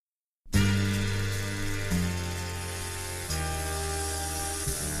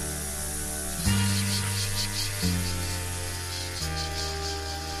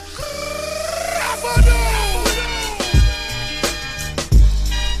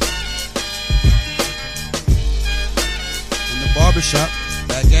Barbershop.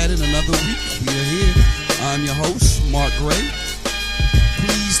 Back at it another week. We are here. I'm your host, Mark Gray.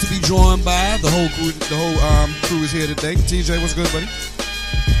 Pleased to be joined by the whole crew. The whole crew is here today. TJ, what's good, buddy?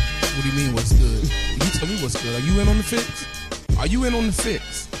 What do you mean, what's good? You tell me what's good. Are you in on the fix? Are you in on the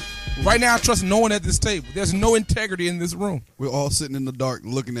fix? Right now, I trust no one at this table. There's no integrity in this room. We're all sitting in the dark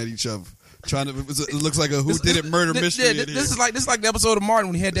looking at each other. Trying to, it looks like a whodunit murder mystery. Yeah, this is like the episode of Martin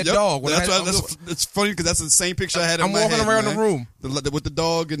when he had that dog. It's funny because that's the same picture I had in my head. I'm walking around the room with the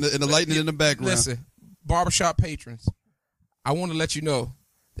dog and the lightning in the background. Listen, Barbershop patrons, I want to let you know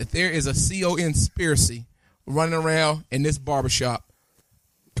that there is a conspiracy running around in this barbershop.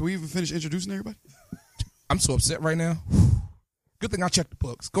 Can we even finish introducing everybody? I'm so upset right now. Good thing I checked the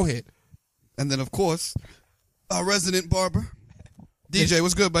books. Go ahead. And then, of course, our resident barber, DJ,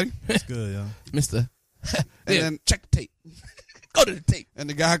 what's good, buddy? What's good, y'all? Mister. And then check the tape. Go to the tape. And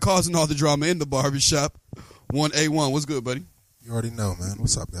the guy causing all the drama in the barbershop, 1A1. What's good, buddy? You already know, man.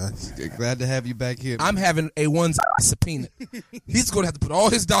 What's up, guys? Glad to have you back here. I'm having A1's subpoena. He's going to have to put all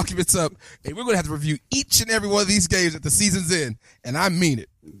his documents up, and we're going to have to review each and every one of these games at the season's end, and I mean it.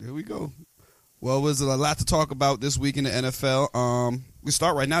 There we go. Well, there's a lot to talk about this week in the NFL. We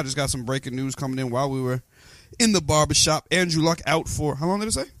start right now. Just got some breaking news coming in while we were in the barbershop. Andrew Luck out for, how long did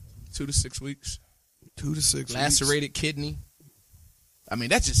it say? 2 to 6 weeks. 2 to 6 weeks. Lacerated kidney. I mean,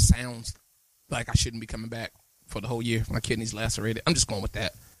 that just sounds like I shouldn't be coming back for the whole year. My kidney's lacerated. I'm just going with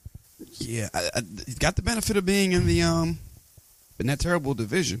that. Yeah, he's got the benefit of being in that terrible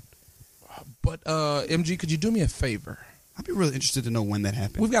division. But MG, could you do me a favor? I'd be really interested to know when that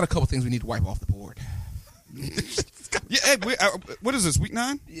happened. We've got a couple things we need to wipe off the board. Yeah, Ed, what is this, week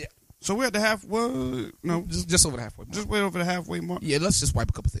 9? Yeah. So we're at the just over the halfway mark. Just way over the halfway mark? Yeah, let's just wipe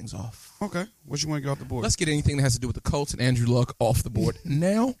a couple things off. Okay. What you want to get off the board? Let's get anything that has to do with the Colts and Andrew Luck off the board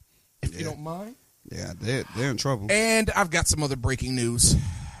now, if you don't mind. Yeah, they're in trouble. And I've got some other breaking news.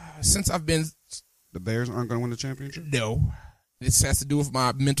 Since I've been... The Bears aren't going to win the championship? No. This has to do with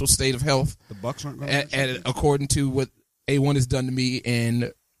my mental state of health. The Bucks aren't going to win the championship? And according to what A1 has done to me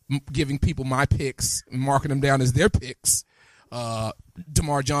and giving people my picks, marking them down as their picks,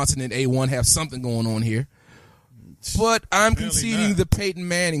 DeMar Johnson and A1 have something going on here. But I'm conceding the Peyton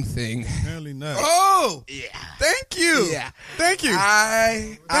Manning thing. Apparently not. Oh! Yeah. Thank you. Yeah. Thank you.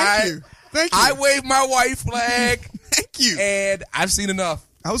 Thank you. I waved my white flag. Thank you. And I've seen enough.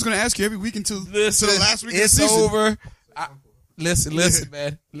 I was going to ask you every week until the last week of the it's season. over. Listen,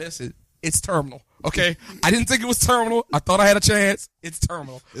 man. Listen. It's terminal. Okay? I didn't think it was terminal. I thought I had a chance. It's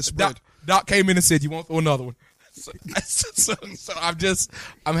terminal. It's spread. Doc came in and said, you won't throw another one. So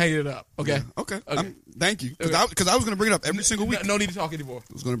I'm hanging it up. Okay? Yeah. Okay. Thank you. Because I was going to bring it up every single week. No need to talk anymore.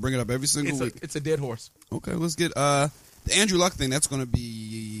 I was going to bring it up every single week. It's a dead horse. Okay, let's get the Andrew Luck thing. That's going to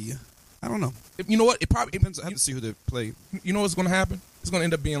be, I don't know. You know what? It probably depends. I have to see who they play. You know what's going to happen? It's going to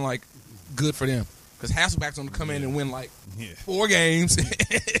end up being like good for them. Because Hasselbeck's going to come in and win like 4 games.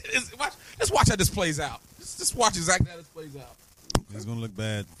 Let's watch how this plays out. Just watch exactly how this plays out. It's going to look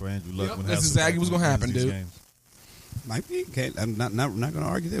bad for Andrew Luck. Yep, that's exactly what's going to happen, dude. Games. Might be. Okay, I'm not going to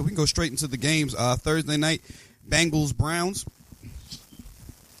argue that. We can go straight into the games. Thursday night, Bengals-Browns.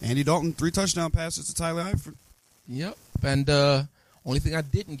 Andy Dalton, 3 touchdown passes to Tyler Eifert. Yep. And only thing I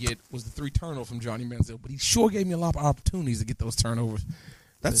didn't get was the 3 turnovers from Johnny Manziel. But he sure gave me a lot of opportunities to get those turnovers.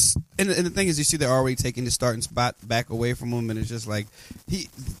 And the thing is, you see, they're already taking the starting spot back away from him, and it's just like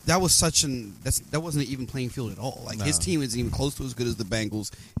that wasn't an even playing field at all. Like his team isn't even close to as good as the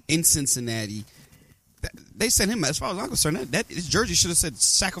Bengals in Cincinnati. They sent him, as far as I'm concerned, that his jersey should have said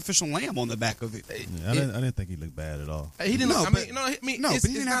 "sacrificial lamb" on the back of it. Yeah, I didn't think he looked bad at all. He didn't. No, but he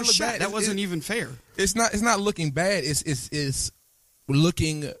didn't have a shot. That wasn't even fair. It's not looking bad. It's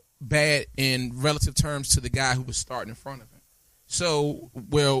looking bad in relative terms to the guy who was starting in front of him. So,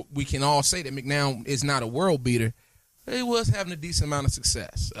 we can all say that McNown is not a world beater. He was having a decent amount of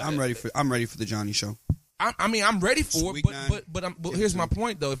success. I'm ready for the Johnny show. I'm ready for it, but here's my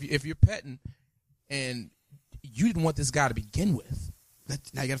point though. If you're petting and you didn't want this guy to begin with,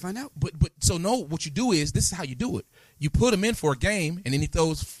 now you got to find out. But so no, what you do is this is how you do it. You put him in for a game, and then he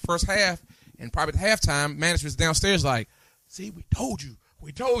throws first half, and probably at halftime, management's downstairs like, "See, we told you,"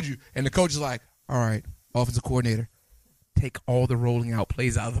 and the coach is like, "All right, offensive coordinator, take all the rolling out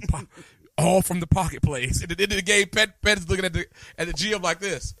plays out of the pocket, all from the pocket plays." And at the end of the game, Pet is looking at the GM like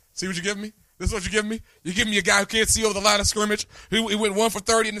this. "See what you're giving me? This is what you're giving me? You're giving me a guy who can't see over the line of scrimmage, who went 1 for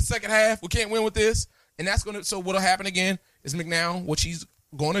 30 in the second half. We can't win with this." And that's going to, so what'll happen again is McNown, what he's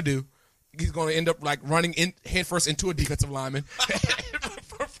going to do, he's going to end up like running in headfirst into a defensive lineman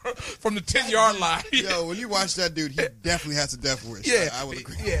from the 10-yard line. Yo, when you watch that dude, he definitely has a death wish. Yeah, I would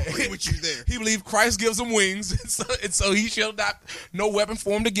agree. Yeah. Agree with you there. He believes Christ gives him wings, and so he shall not. No weapon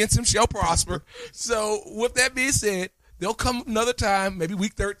formed against him shall prosper. So, with that being said, there'll come another time, maybe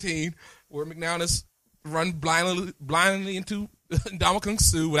week 13, where McNowness run blindly into Ndamukong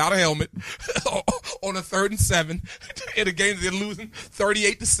Suh without a helmet on a 3rd and 7 in a game that they're losing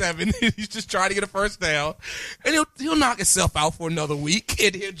 38-7. He's just trying to get a first down, and he'll knock himself out for another week.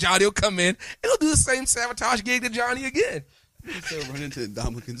 And Johnny will come in and he'll do the same sabotage gig to Johnny again. He's still running into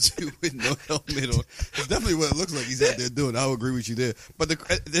Ndamukong Suh with no helmet on. It's definitely what it looks like he's out there doing. I'll agree with you there. But they're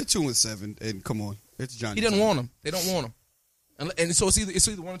 2-7, and come on, it's Johnny. He doesn't want him. They don't want him, and so it's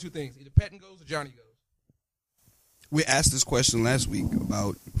either one or two things: either Petten goes or Johnny goes. We asked this question last week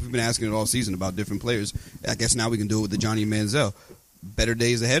we've been asking it all season about different players. I guess now we can do it with the Johnny Manziel. Better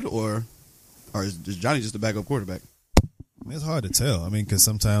days ahead, or is Johnny just a backup quarterback? I mean, it's hard to tell. I mean, because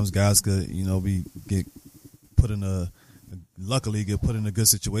sometimes guys could, get put in luckily get put in a good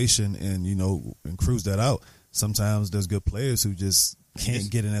situation and cruise that out. Sometimes there's good players who just can't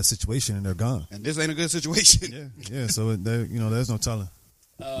get in that situation and they're gone. And this ain't a good situation. Yeah. So there's no telling.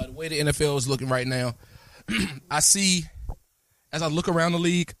 The way the NFL is looking right now, I see, as I look around the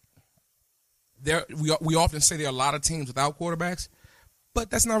league, we often say there are a lot of teams without quarterbacks, but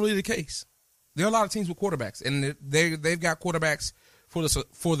that's not really the case. There are a lot of teams with quarterbacks, and they've got quarterbacks for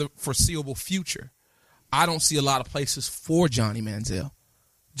the foreseeable future. I don't see a lot of places for Johnny Manziel.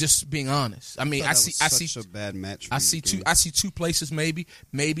 Just being honest, I mean, I see such a bad match. I see two places maybe.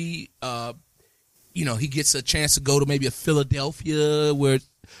 He gets a chance to go to maybe a Philadelphia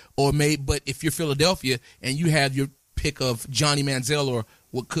but if you're Philadelphia and you have your pick of Johnny Manziel or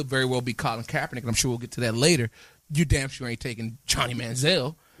what could very well be Colin Kaepernick, and I'm sure we'll get to that later, you damn sure ain't taking Johnny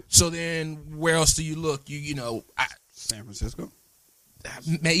Manziel. So then where else do you look? San Francisco?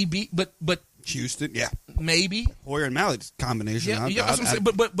 Maybe, but Houston, yeah. Maybe. Hoyer and Mallett's combination. That's what I'm saying.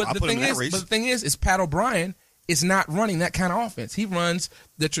 But the thing is Pat O'Brien is not running that kind of offense. He runs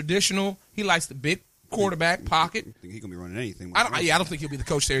the traditional, he likes the big quarterback pocket. I think he's gonna be running anything. I don't think he'll be the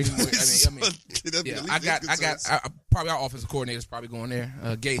coach there anymore. Probably our offensive coordinator is probably going there,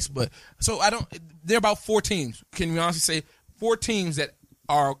 Gase. But so there are about 4 teams. Can we honestly say 4 teams that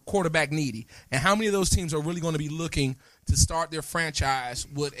are quarterback needy? And how many of those teams are really going to be looking to start their franchise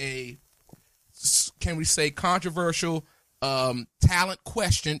with a, can we say, controversial talent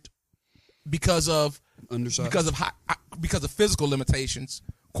questioned because of physical limitations,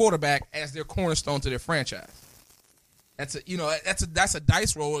 quarterback as their cornerstone to their franchise? That's a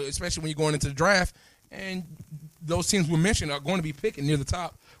dice roll, especially when you're going into the draft, and those teams we mentioned are going to be picking near the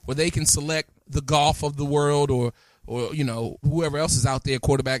top where they can select the Goff of the world or whoever else is out there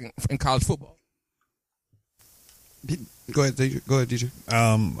quarterback in college football. Go ahead, DJ.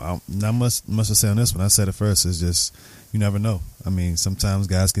 Not much to say on this one. I said it first. It's just you never know. I mean, sometimes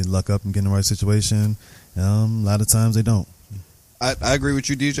guys get luck up and get in the right situation. A lot of times they don't. I agree with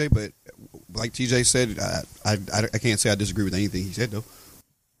you, DJ, but like TJ said, I can't say I disagree with anything he said, though.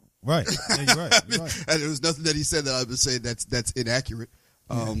 Right. Yeah, you're right. You're right. There was nothing that he said that I would say that's inaccurate.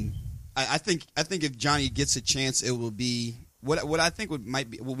 I think if Johnny gets a chance, it will be what I think might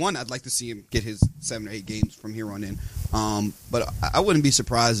be. Well, one, I'd like to see him get his 7 or 8 games from here on in. But I wouldn't be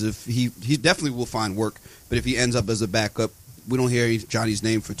surprised if he definitely will find work. But if he ends up as a backup, we don't hear Johnny's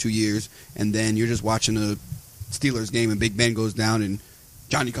name for 2 years, and then you're just watching a Steelers game and Big Ben goes down and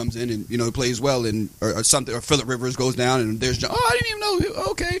Johnny comes in and he plays well or something, or Phillip Rivers goes down and there's John. Oh, I didn't even know.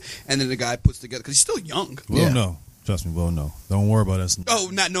 Okay, and then the guy puts together because he's still young. We'll know. Trust me, we'll know. Don't worry about us. Oh,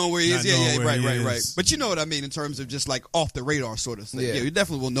 not knowing where he is. Yeah, right. But you know what I mean in terms of just like off the radar sort of thing. Yeah, you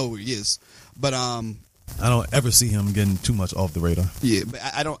definitely will know where he is. But I don't ever see him getting too much off the radar. Yeah, but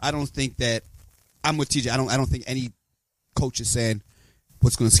I don't think that. I'm with TJ. I don't think any coach is saying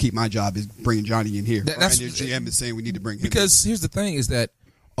what's going to keep my job is bringing Johnny in here. And their GM is saying we need to bring him because here's the thing: is that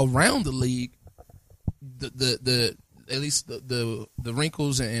around the league, the at least the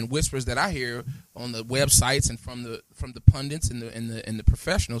wrinkles and whispers that I hear on the websites and from the pundits and the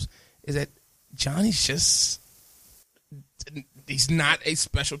professionals is that Johnny's just he's not a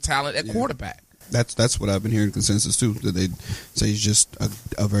special talent at quarterback. That's what I've been hearing consensus too. That they say he's just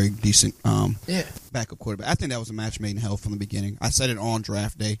a very decent backup quarterback. I think that was a match made in hell from the beginning. I said it on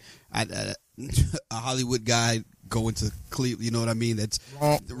draft day. A Hollywood guy going to Cleveland, you know what I mean? That's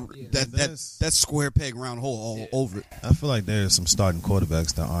square peg round hole all over it. I feel like there's some starting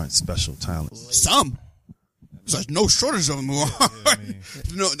quarterbacks that aren't special talents. Some. There's no shortage of them who are.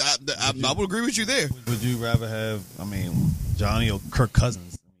 I would agree with you there. Would you rather have, Johnny or Kirk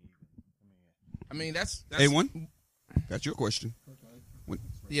Cousins? I mean, that's A1. That's your question.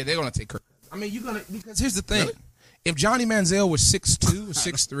 Yeah, they're gonna take Kirk. I mean, because here's the thing: if Johnny Manziel was 6'2" or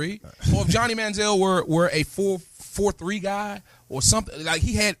 6'3", or if Johnny Manziel were a 4'3" guy or something, like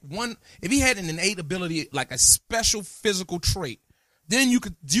if he had an innate ability, like a special physical trait, then you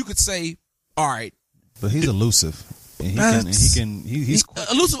could say, all right. But he's elusive. And he's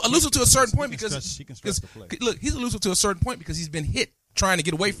elusive to a certain point because he can stretch the play. Look, he's elusive to a certain point because he's been hit trying to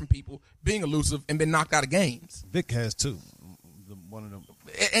get away from people, being elusive, and been knocked out of games. Vic has too. One of them.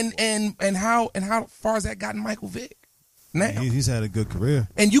 And how far has that gotten Michael Vick? Now he's had a good career,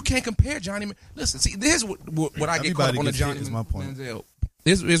 and you can't compare Johnny. Listen, see, this is what I get caught up on the Johnny Manziel.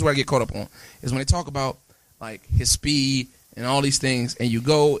 This where I get caught up on is when they talk about like his speed and all these things, and you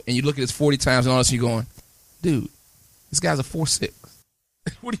go and you look at his 40 times and all this, and you're going, dude, this guy's a 4'6".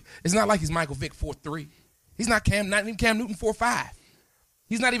 It's not like he's Michael Vick 4'3". He's not even Cam Newton 4'5".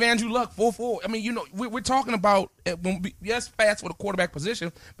 He's not even Andrew Luck 4'4". I mean, we're talking about fast for the quarterback position,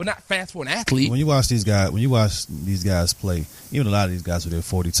 but not fast for an athlete. When you watch these guys play, even a lot of these guys with their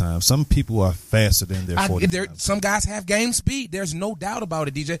 40 times, some people are faster than their 40 times. Some guys have game speed. There's no doubt about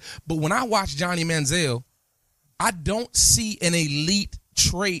it, DJ. But when I watch Johnny Manziel, I don't see an elite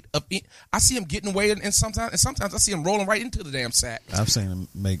trait of it. I see him getting away, and sometimes I see him rolling right into the damn sack. I've seen him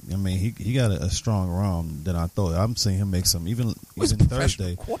make. I mean, he got a strong arm than I thought. I'm seeing him make some. Even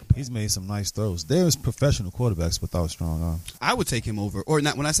Thursday, he's made some nice throws. There's professional quarterbacks without strong arms. I would take him over, or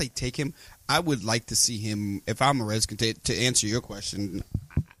not. When I say take him, I would like to see him. If I'm a Redskins, to answer your question,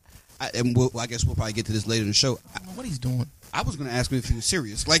 I guess we'll probably get to this later in the show. What he's doing? I was going to ask him if he was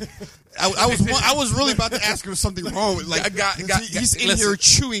serious. Like, I was really about to ask him if something wrong with. Like, he's in here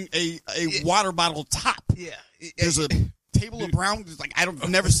chewing a water bottle top. Yeah, there's a table of brown. Like, I've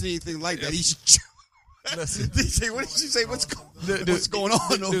never seen anything like that. He's chewing. DJ, what did you say? What's going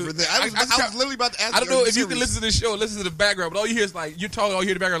on over there? I was literally about to ask. I don't know if you can listen to this show, listen to the background, but all you hear is like you're talking. All you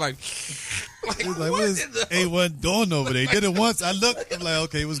hear in the background what is A1 doing over there? He did it once. I looked. I'm like,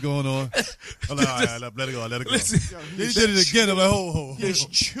 okay, what's going on? I'm like, all right, let it go. Let it go. Then he did it again. I'm like, oh. He's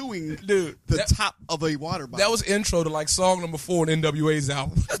chewing the top of a water bottle. That was intro to like song number 4 in NWA's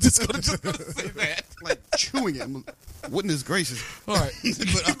album. just gonna say that. Like chewing it. Goodness gracious. All right,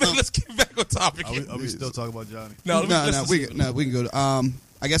 but let's get back on topic. Are we still talking about Johnny? No, we can go to.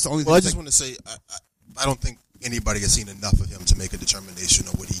 I guess the only. Well, I just want to say, I don't think anybody has seen enough of him to make a determination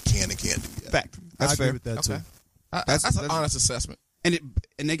on what he can and can't do yet. Fact. That's fair. I agree with that too. That's an honest assessment. And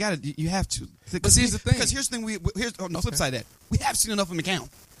they got to. You have to. But here's the thing. Because here's the thing. Here's on the flip side of that, we have seen enough of McCown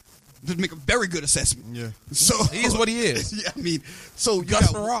to make a very good assessment. Yeah. So he is what he is. Yeah, I mean, so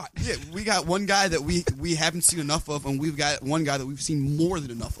Gus Farrat. Yeah, we got one guy that we haven't seen enough of, and we've got one guy that we've seen more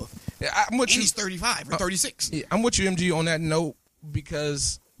than enough of. Yeah, I'm with you. He's 35 or 36. Yeah, I'm with you, MG, on that note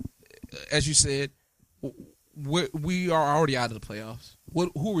because, as you said, we are already out of the playoffs.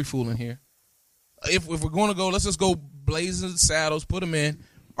 Who are we fooling here? If we're going to go, let's just go blazing saddles, put them in.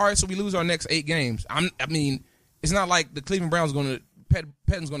 All right, so we lose our next 8 games. I mean, it's not like the Cleveland Browns going to.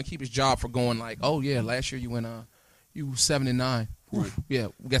 Pettin's going to keep his job for going like, oh yeah, last year you went 7-9. Right. Yeah,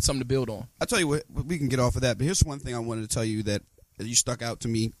 we got something to build on. I'll tell you what, we can get off of that. But here's one thing I wanted to tell you that you stuck out to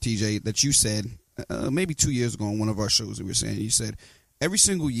me, TJ, that you said maybe 2 years ago on one of our shows that we were saying. You said every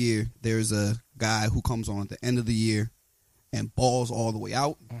single year there's a guy who comes on at the end of the year and balls all the way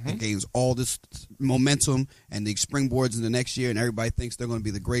out and gains all this momentum and the springboards in the next year, and everybody thinks they're going to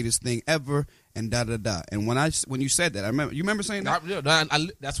be the greatest thing ever, and da-da-da. And when you said that, you remember saying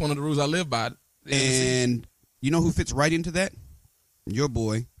that? That's one of the rules I live by. And you know who fits right into that? Your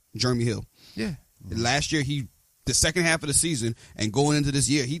boy, Jeremy Hill. Yeah. Last year, the second half of the season and going into this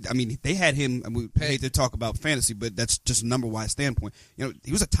year, they had him, and we hate to talk about fantasy, but that's just a number-wise standpoint. You know,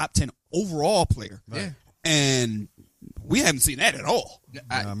 he was a top 10 overall player. Right. Yeah. And we haven't seen that at all.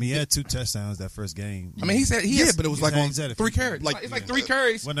 He had 2 touchdowns that first game. I mean, but it was like on 3 carries. It's like 3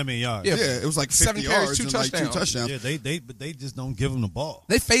 carries. What I mean, yards. Yeah, it was like 50 7 carries, yards 2 and touchdowns. like 2 touchdowns. Yeah, they just don't give him the ball.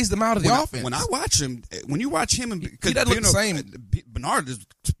 They phased him out of the offense. When I watch him, when you watch him, he doesn't look the same. Bernard is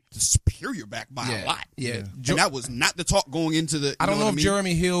the superior back by a lot. Yeah, and that was not the talk going into the. I don't know if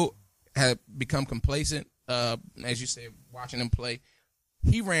Jeremy Hill had become complacent. As you said, watching him play,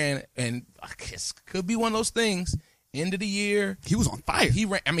 he ran, and I guess could be one of those things. End of the year, he was on fire. He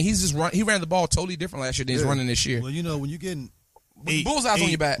ran. I mean, he ran the ball totally different last year than he's running this year. Well, when you're getting bullseyes on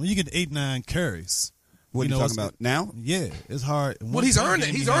your back, when you get 8-9 carries, what are you talking about now? Yeah, it's hard. Well, he's earned it.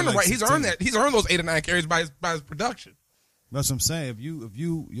 He's earned the right. He's earned that. He's earned those 8 or 9 carries by his production. That's what I'm saying. If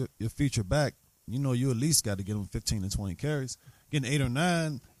you your feature back, you at least got to get him 15 to 20 carries. Getting 8 or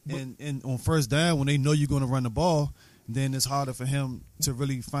 9, and on first down when they know you're going to run the ball, then it's harder for him to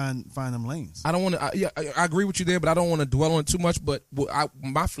really find them lanes. I don't want to. I agree with you there, but I don't want to dwell on it too much. But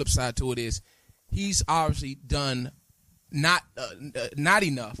my flip side to it is, he's obviously done not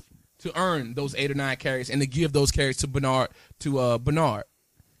enough to earn those 8 or 9 carries and to give those carries to Bernard. I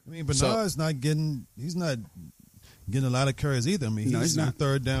mean, Bernard's not getting. He's not getting a lot of carries either. I mean, he's not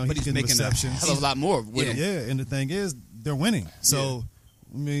third down. But he's getting making receptions. a hell of a lot more with him. Yeah, and the thing is, they're winning. So,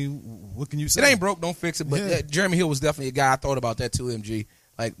 I mean, what can you say? It ain't broke, don't fix it. But Jeremy Hill was definitely a guy I thought about that too. MG,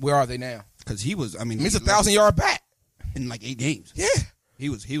 like, where are they now? Because he was. I mean, he's 1,000-yard back in like 8 games. Yeah. He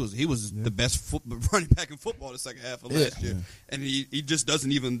was the best running back in football the second half of last year, and he just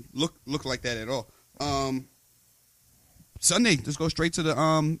doesn't even look like that at all. Sunday, let's go straight to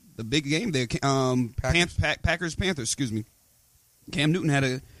the big game there. Packers Panthers. Excuse me. Cam Newton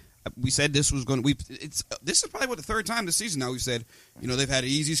had we said this was going to. This is probably the third time this season now we've said, they've had an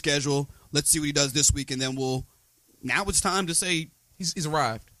easy schedule. Let's see what he does this week, and then now it's time to say he's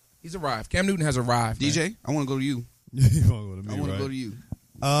arrived. He's arrived. Cam Newton has arrived. DJ, man. I want to go to you. You want to go to me? I want to right? go to you.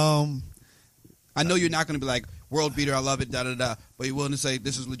 I know you're not going to be like world beater. I love it. Da da da. But you're willing to say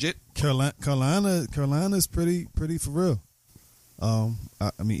this is legit. Carolina's pretty for real. I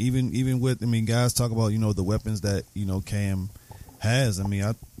mean, even with guys talk about the weapons that Cam has. I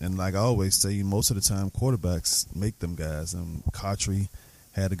mean, like I always say, most of the time quarterbacks make them guys. Cotry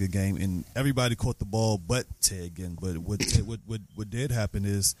had a good game, and everybody caught the ball, but Ted Ginn. But what did happen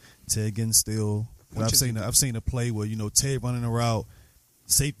is Ted Ginn still. I've seen a play where Ted running a route.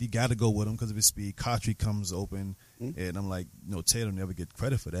 Safety got to go with him because of his speed. Cotry comes open, and I'm like, Ted will never get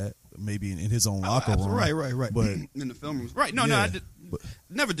credit for that. Maybe in his own locker room. Right. But in the film room. Right. No, I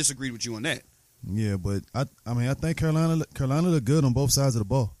never disagreed with you on that. Yeah, but I think Carolina look good on both sides of the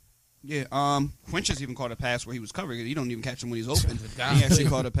ball. Yeah. Quinches even caught a pass where he was covered. He don't even catch him when he's open. He actually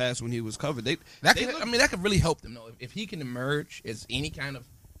caught a pass when he was covered. That could really help them though. If he can emerge as any kind of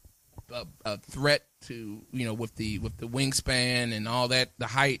a threat to with the wingspan and all that, the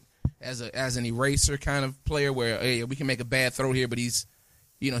height as an eraser kind of player where hey, we can make a bad throw here, but he's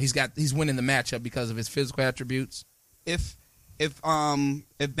winning the matchup because of his physical attributes. If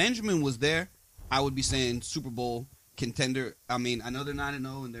Benjamin was there, I would be saying Super Bowl contender. I mean, I know they're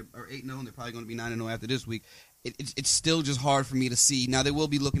 9-0 and they're 8-0 and they're probably going to be 9-0 after this week. It's still just hard for me to see. Now they will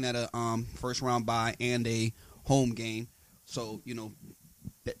be looking at a first round bye and a home game, so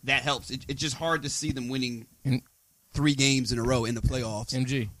that helps. It's just hard to see them winning 3 games in a row in the playoffs.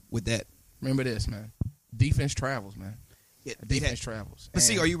 MG with that. Remember this, man. Defense travels, man. Yeah, defense travels. But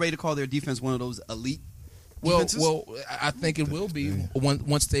see, are you ready to call their defense one of those elite defenses? Well, I think it will be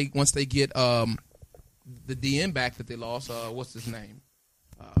once they get the DN back that they lost. What's his name?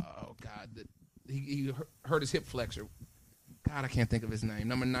 Oh God, he hurt his hip flexor. God, I can't think of his name.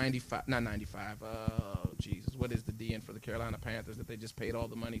 Number 95, not 95. Oh, Jesus. What is the DN for the Carolina Panthers that they just paid all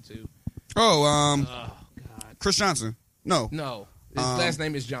the money to? Oh, God. Chris Johnson. No. His last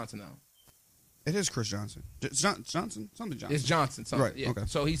name is Johnson, though. It is Chris Johnson. Johnson? Something Johnson. It's Johnson. Something. Right, yeah. okay.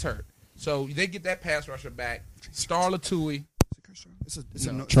 So he's hurt. So they get that pass rusher back. Star Latui.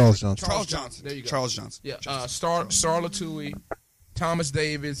 Charles Johnson. Charles Johnson. There you go. Charles Johnson. Yeah. Star Latui, Thomas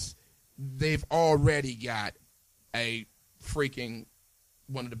Davis. They've already got a freaking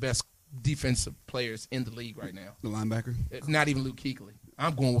one of the best defensive players in the league right now. The linebacker? It's not even Luke Kuechly.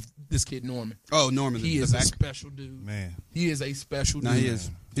 I'm going with this kid Norman. Oh, Norman. He is a special dude. Man. He is a special dude. He is.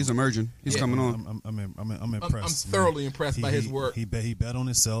 He's emerging. He's coming on. I'm impressed. I'm thoroughly impressed by his work. He bet on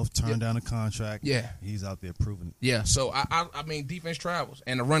himself, turned down a contract. Yeah. He's out there proving it. Yeah, so I mean defense travels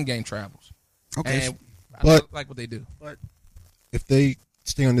and the run game travels. Okay. And I like what they do. But if they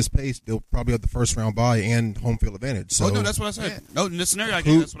stay on this pace, they'll probably have the first round bye and home field advantage. So, no, that's what I said. Yeah. No, in this scenario, I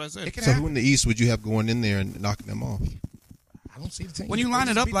guess that's what I said. So who in the East would you have going in there and knocking them off? I don't see the team. When you line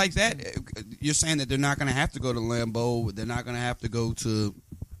it up like that, you're saying that they're not going to have to go to Lambeau. They're not going to have to go to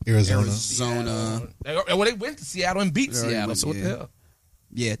Arizona. Well, they went to Seattle and beat Seattle. So what the hell?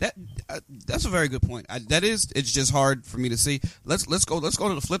 Yeah, that's a very good point. It's just hard for me to see. Let's go to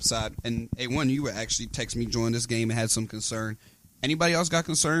the flip side. And A1, you were actually texting me during this game and had some concern. Anybody else got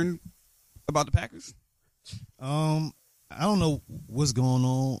concerned about the Packers? I don't know what's going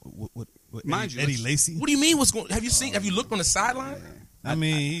on with Eddie Lacy. What do you mean? What's going? Have you looked on the sideline? I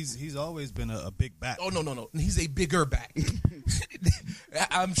mean, he's always been a big back. Oh no, he's a bigger back.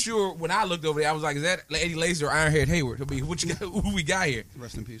 I'm sure when I looked over there, I was like, "Is that Eddie Lacy or Ironhead Hayward?" I mean, who we got here?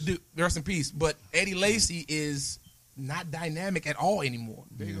 Rest in peace. Dude, rest in peace. But Eddie Lacy is not dynamic at all anymore.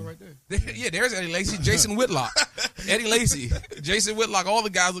 There you go, right there. Yeah, there's Eddie Lacy, Jason Whitlock, Eddie Lacy, Jason Whitlock. All the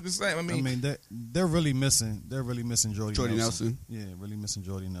guys look the same. I mean, they're really missing Jordy Nelson. Yeah, really missing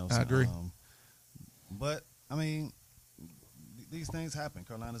Jordy Nelson. I agree. But I mean, these things happen.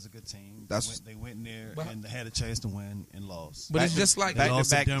 Carolina's a good team. They went in there and had a chance to win and lost. But it's just like back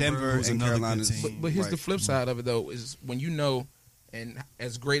Denver was and another Carolina's good team. But here's the flip side of it, though, is when you know, and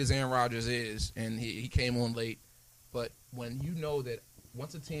as great as Aaron Rodgers is, and he came on late, but when you know that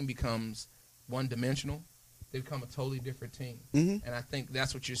once a team becomes one-dimensional, they become a totally different team. Mm-hmm. And I think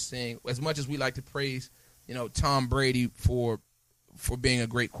that's what you're seeing. As much as we like to praise, Tom Brady for being a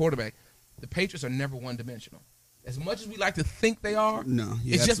great quarterback, the Patriots are never one-dimensional. As much as we like to think they are, no,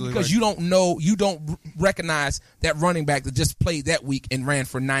 it's just because you don't recognize that running back that just played that week and ran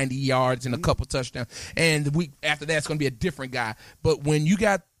for 90 yards and a couple touchdowns. And the week after that, it's going to be a different guy. But when you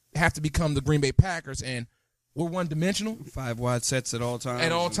have to become the Green Bay Packers and we're one-dimensional. 5 wide sets at all times.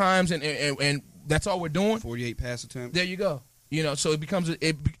 At all times, and that's all we're doing. 48 pass attempts. There you go. So it becomes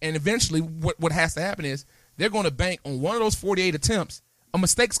and eventually what has to happen is they're going to bank on one of those 48 attempts. A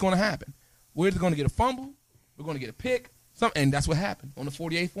mistake's going to happen. We're either going to get a fumble, we're going to get a pick, and that's what happened on the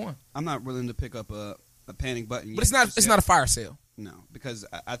 48th one. I'm not willing to pick up a panic button. But it's not a fire sale. No, because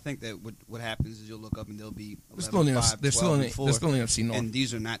I think that what happens is you'll look up and they'll be 11, they're still in the NFC North. And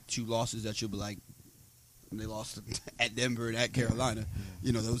these are not 2 losses that you'll be like, they lost at Denver and at Carolina.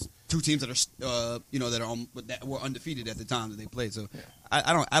 Those 2 teams that are that were undefeated at the time that they played. So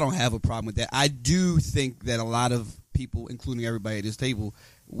I don't have a problem with that. I do think that a lot of people, including everybody at this table,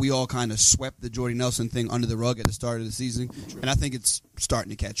 we all kind of swept the Jordy Nelson thing under the rug at the start of the season, and I think it's starting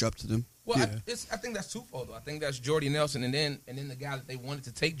to catch up to them. Well, I think that's twofold though. I think that's Jordy Nelson, and then the guy that they wanted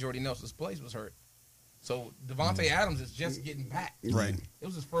to take Jordy Nelson's place was hurt. So Devontae Adams is just getting back. Right. It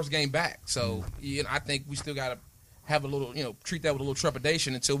was his first game back. So I think we still got to have a little, treat that with a little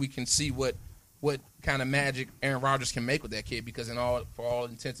trepidation until we can see what kind of magic Aaron Rodgers can make with that kid. Because for all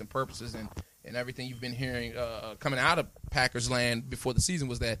intents and purposes, and everything you've been hearing coming out of Packers land before the season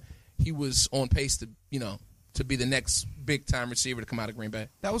was that he was on pace to be the next big time receiver to come out of Green Bay.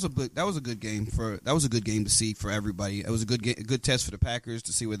 That was a good game to see for everybody. It was a good test for the Packers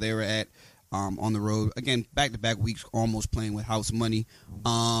to see where they were at. On the road again, back-to-back weeks, almost playing with house money,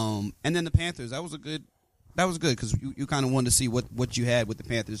 and then the Panthers. That was good because you kind of wanted to see what you had with the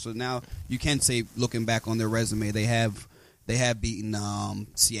Panthers. So now you can say, looking back on their resume, they have beaten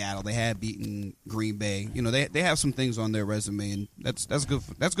Seattle, they have beaten Green Bay. They have some things on their resume, and that's good.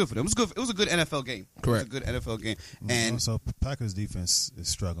 That's good for them. It was a good NFL game. Correct. It was a good NFL game, and so Packers defense is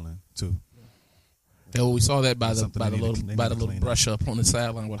struggling too. Yeah, well, we saw that by the need to little brush up on the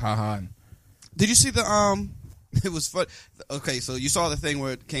sideline with Ha. Did you see the it was fun. Okay, so you saw the thing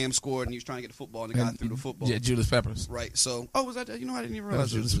where Cam scored and he was trying to get the football and the guy threw the football. Yeah, Julius Peppers. Right. So, was that? I didn't even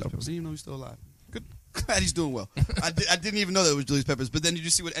realize Julius Peppers. I didn't know he's still alive. Good. Glad he's doing well. I didn't even know that it was Julius Peppers. But then did you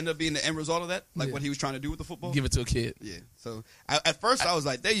see what ended up being the end result of that? Like what he was trying to do with the football? Give it to a kid. Yeah. So at first I was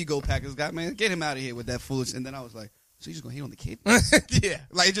like, there you go, Packers guy, man, get him out of here with that foolish. And then I was like, so you just gonna hate on the kid? Yeah.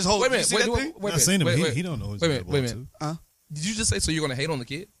 Like just hold. Wait a minute. I seen him. He don't know. Wait a minute. Did you just say so you're gonna hate on the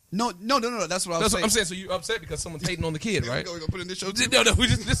kid? No. That's what I was saying. I'm saying. So you're upset because someone's hating on the kid, right? We're gonna put in this show too? No.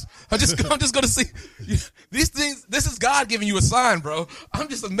 I'm just gonna see these things. This is God giving you a sign, bro. I'm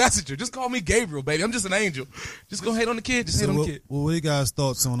just a messenger. Just call me Gabriel, baby. I'm just an angel. Just go hate on the kid. Just hate on the kid. Well, what are you guys'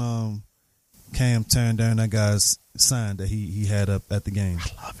 thoughts on Cam tearing down that guy's sign that he had up at the game?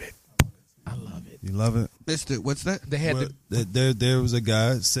 I love it. You love it? What's that? They had there was a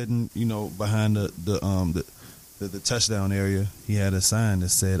guy sitting, behind the touchdown area. He had a sign that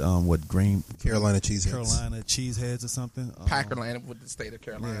said Carolina Cheeseheads. Carolina Cheeseheads or something. Packerland with the state of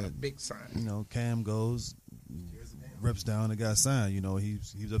Carolina, big sign. Cam goes, rips down the guy's sign. He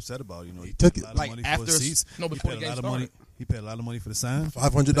was upset about it. He took paid it. a lot of money for the seats. No, before the game started. He paid a lot of money for the sign.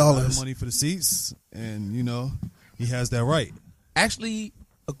 $500. Paid a lot of money for the seats, and he has that right. Actually,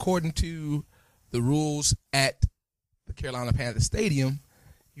 according to the rules at the Carolina Panthers Stadium,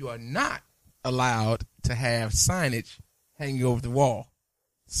 you are not allowed to have signage hanging over the wall.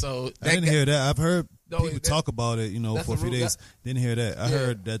 So I didn't hear that. I've heard people talk about it, for a few days. Didn't hear that. I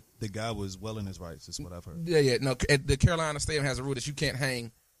heard that the guy was well in his rights. That's what I've heard. Yeah. No, the Carolina Stadium has a rule that you can't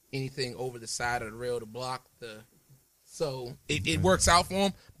hang anything over the side of the rail to block the. So it works out for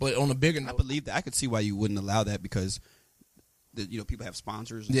him, but on a bigger note, I believe that I could see why you wouldn't allow that because people have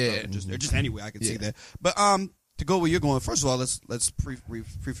sponsors. And stuff, and just anyway, I could see that. But to go where you're going, first of all, let's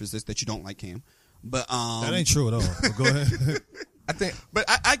preface this that you don't like Cam. But that ain't true at all. But go ahead.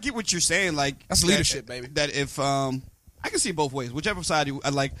 I get what you're saying. Like that's leadership, baby. That if I can see both ways, whichever side I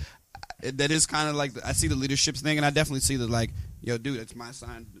like. That is kind of like I see the leadership thing, and I definitely see the yo, dude, it's my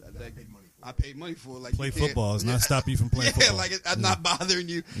sign. I paid money for. Like play football is not stopping you from playing football. Like I'm not bothering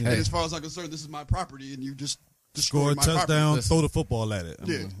you. Yeah. And as far as I'm concerned, this is my property, and you just score a touchdown, throw the football at it.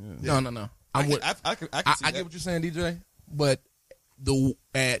 No. I get what you're saying, DJ, but the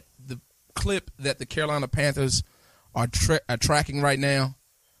clip that the Carolina Panthers are tracking right now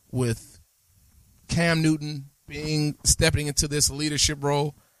with Cam Newton stepping into this leadership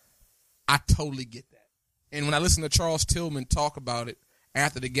role, I totally get that. And when I listen to Charles Tillman talk about it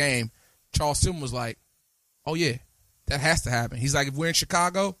after the game, Charles Tillman was like, "Oh yeah, that has to happen." He's like, "If we're in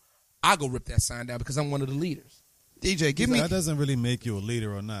Chicago, I'll go rip that sign down because I'm one of the leaders." DJ, give me. That doesn't really make you a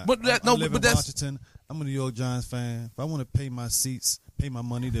leader or not. But I live in Washington. I'm a New York Giants fan. If I want to pay my seats, pay my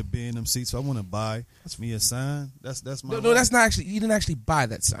money to be in them seats, if I want to buy me a sign, that's my. No, that's not actually. He didn't actually buy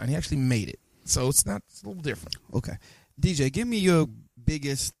that sign. He actually made it. So it's not. It's a little different. Okay, DJ, give me your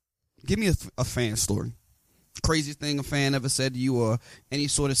biggest. Give me a fan story. Craziest thing a fan ever said to you, or any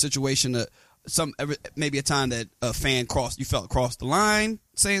sort of situation that maybe a time that a fan you felt crossed the line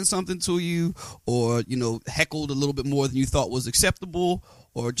saying something to you, or heckled a little bit more than you thought was acceptable,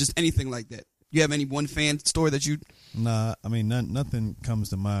 or just anything like that. You have any one fan story that you? Nah, I mean nothing comes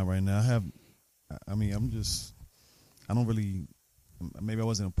to mind right now. I don't really. Maybe I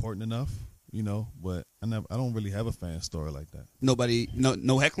wasn't important enough. But I don't really have a fan story like that. Nobody,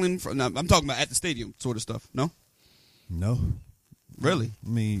 no heckling. I'm talking about at the stadium sort of stuff. No, really. I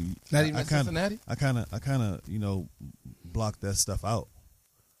mean, not even Cincinnati. I kind of block that stuff out.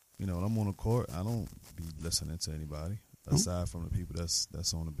 When I'm on the court, I don't be listening to anybody aside from the people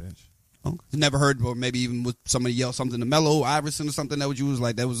that's on the bench. Oh, never heard, or maybe even with somebody yell something to Melo, Iverson, or something that was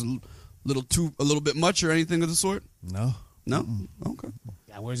like that was a little bit much, or anything of the sort. No. Okay.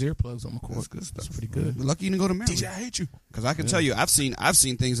 Yeah, wears earplugs on the court. That's good stuff. That's pretty good. You're lucky you didn't go to Maryland. DJ, I hate you. Because I can tell you, I've seen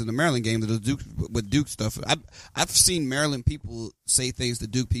things in the Maryland game that with Duke stuff. I've seen Maryland people say things to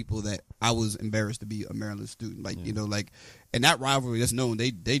Duke people that I was embarrassed to be a Maryland student. And that rivalry that's known.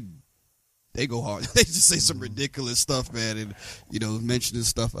 They go hard. They just say some ridiculous stuff, man, and mentioning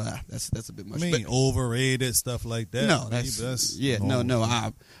stuff. That's a bit much. I mean, overrated stuff like that. No, that's no.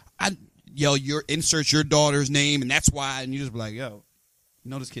 I yell insert your daughter's name, and that's why, and you just be like, yo. You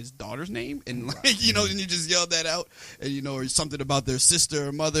know this kid's daughter's name? And, and you just yell that out. And, or something about their sister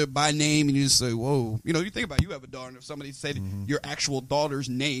or mother by name. And you just say, whoa. You think about it, you have a daughter. And if somebody said your actual daughter's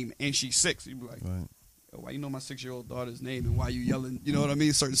name and she's 6, you'd be like, right. Why you know my 6-year-old daughter's name? And why you yelling? You know what I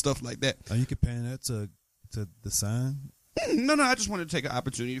mean? Certain stuff like that. Are you comparing that to the sign? No. I just wanted to take an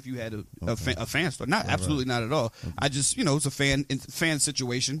opportunity if you had a fan story. Not absolutely not at all. Okay. I just, it's a fan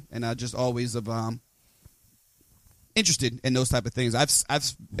situation. And I just always have... interested in those type of things.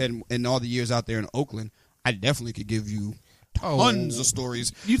 I've in all the years out there in Oakland, I definitely could give you tons of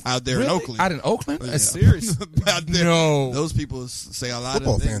stories out there in Oakland. Out in Oakland? That's serious. Out there. No. Those people say a lot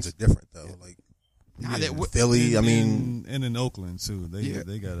Football of things. fans are different, though. Philly, and in Oakland, too.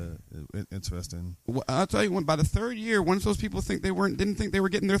 They got a interesting... Well, I'll tell you, by the third year, once those people didn't think they were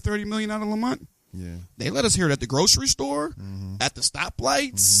getting their $30 million out of Lamont, yeah, they let us hear it at the grocery store, at the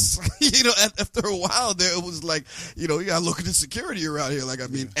stoplights. After a while, it was like, you gotta look at the security around here.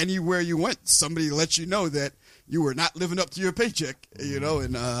 Anywhere you went, somebody let you know that you were not living up to your paycheck.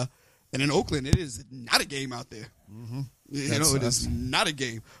 And in Oakland, it is not a game out there. It is not a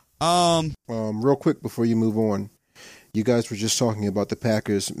game. Real quick before you move on, you guys were just talking about the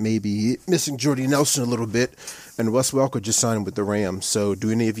Packers maybe missing Jordy Nelson a little bit, and Wes Welker just signed with the Rams. So do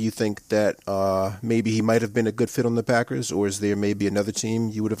any of you think that maybe he might have been a good fit on the Packers, or is there maybe another team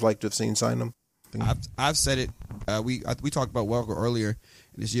you would have liked to have seen sign him? I've said it. We talked about Welker earlier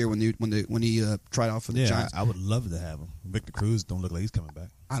this year when he tried out for the Giants. I would love to have him. Victor Cruz don't look like he's coming back.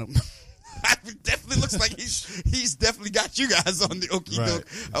 I don't know. It definitely looks like he's definitely got you guys on the okie doke.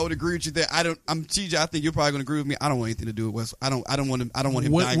 I would agree with you there. I'm TJ. I think you're probably going to agree with me. I don't want anything to do with West. I don't want him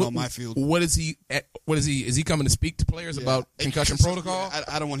dying on my field. What is he? Is he coming to speak to players about concussion protocol? Yeah,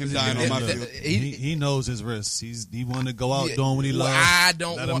 I don't want him dying on my field. He knows his risks. He want to go out doing what he loves. I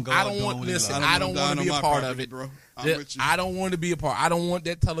don't want to be a part of it, bro. I don't want to be a part. I don't want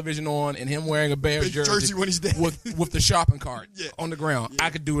that television on and him wearing a Bears jersey when he's dead with the shopping cart on the ground. I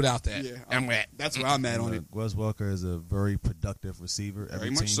could do without that. Yeah, that's where I'm at on it. Wes Welker is a very productive receiver.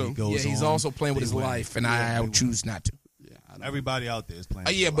 Very much so. He's also playing with his life, and I choose not to. Yeah, everybody out there is playing.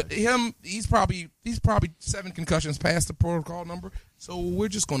 But he's probably 7 concussions past the protocol number. So we're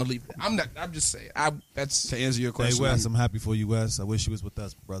just going to leave it. I'm just saying. That's to answer your question. Hey Wes, I'm happy for you, Wes. I wish you was with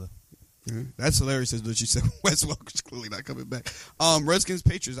us, brother. Yeah, that's hilarious as what you said. Wes Welker's clearly not coming back. Redskins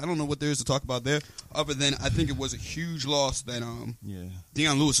Patriots. I don't know what there is to talk about there, other than I think it was a huge loss that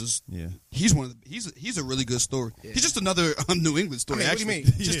Deion Lewis is. Yeah, he's he's a really good story. Yeah. He's just another New England story. What do you mean?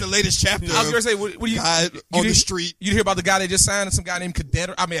 Just the latest chapter. I was gonna say, what do you guy on the street? You hear about the guy they just signed, some guy named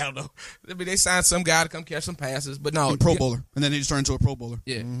Cadet? I don't know. They signed some guy to come catch some passes, but no, Pro Bowler, and then he just turned into a Pro Bowler.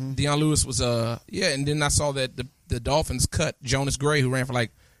 Yeah, Deion Lewis was and then I saw that the Dolphins cut Jonas Gray, who ran for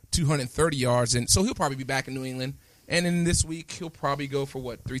like 230 yards, and so he'll probably be back in New England. And then this week, he'll probably go for,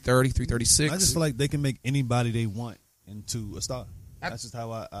 330, 336? I just feel like they can make anybody they want into a star. That's just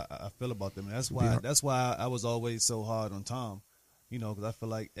how I feel about them. And that's why I was always so hard on Tom, because I feel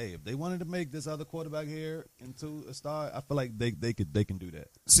like, hey, if they wanted to make this other quarterback here into a star, I feel like they can do that.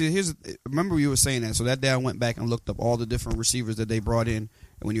 See, remember you were saying that. So that day I went back and looked up all the different receivers that they brought in, and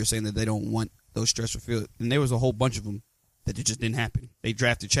when you were saying that they don't want those stretch of field, and there was a whole bunch of them that it just didn't happen. They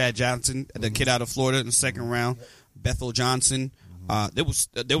drafted Chad Johnson, the kid out of Florida, in the second round. Bethel Johnson. There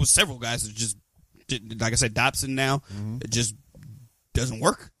was several guys that just did, like I said, Dobson now. It just doesn't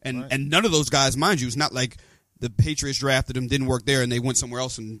work. And none of those guys, mind you, it's not like the Patriots drafted them, didn't work there, and they went somewhere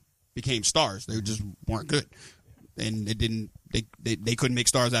else and became stars. They just weren't good, and they couldn't make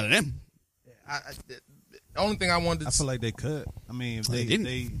stars out of them. The only thing I wanted, I feel like they could. I mean,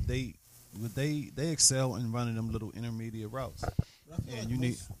 if they excel in running them little intermediate routes. And you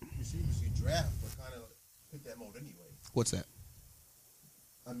need receivers you draft, but kind of fit that mold anyway. What's that?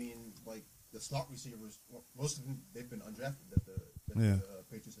 I mean, like the slot receivers, most of them they've been undrafted that the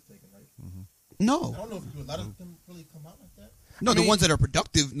Patriots have taken, right? Mm-hmm. No, I don't know if a lot of them really come out like that. No, the ones that are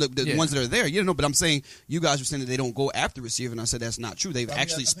productive, the ones that are there. You know, but I'm saying you guys were saying that they don't go after receiver, and I said that's not true. They've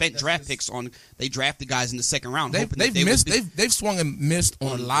actually spent draft picks on. They drafted guys in the second round. They've swung and missed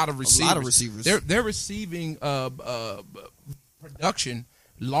on a lot of receivers. A lot of receivers. Their receiving production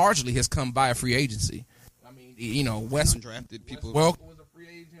largely has come by a free agency. I mean, West undrafted people. Welker was a free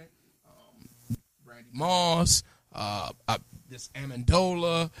agent. Randy Moss. This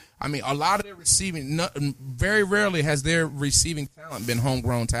Amendola. I mean, a lot of their receiving, very rarely has their receiving talent been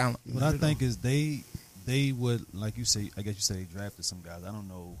homegrown talent. What I think is they would, like you say, I guess you say they drafted some guys. I don't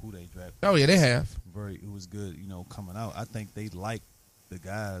know who they drafted. Oh, yeah, they have. Who was good, coming out. I think they like the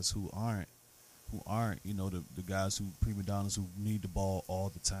guys who aren't, the guys who prima donnas who need the ball all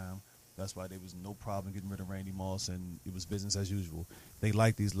the time. That's why there was no problem getting rid of Randy Moss, and it was business as usual. They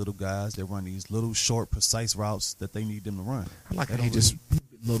like these little guys. They run these little, short, precise routes that they need them to run. I like how he just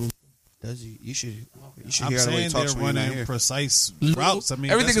little. Does he? You should I'm hear the way he talks they're running precise routes. I mean,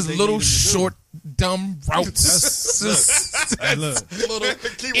 everything is little, short, dumb routes. Look, little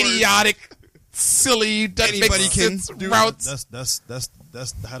idiotic, silly. Anybody can do routes. That's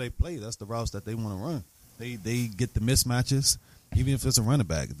how they play. That's the routes that they want to run. They get the mismatches. Even if it's a running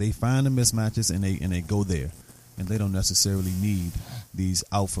back, they find the mismatches and they go there, and they don't necessarily need these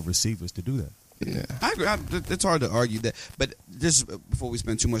alpha receivers to do that. Yeah, I agree. It's hard to argue that, but just before we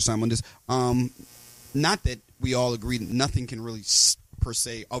spend too much time on this, not that we all agree nothing can really per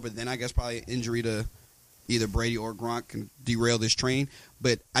se, other than I guess probably an injury to either Brady or Gronk can derail this train.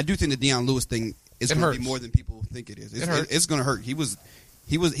 But I do think the Deion Lewis thing is going to be more than people think it is. It's going to hurt. He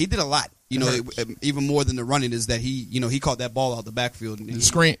did a lot. Even more than the running is that he caught that ball out the backfield. And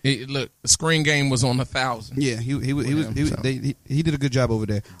the screen game was on 1,000. Yeah, he did a good job over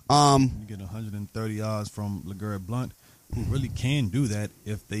there. You get 130 yards from LeGarrette Blount, who really can do that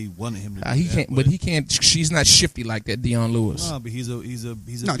if they wanted him to. He can't, but he can't. She's not shifty like that, Deion Lewis. No, but he's a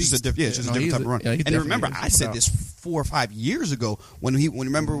no, just a different type of run. And remember, I said this 4 or 5 years ago when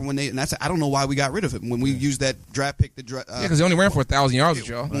I said I don't know why we got rid of him when we used that draft pick. Because he only ran for 1,000 yards with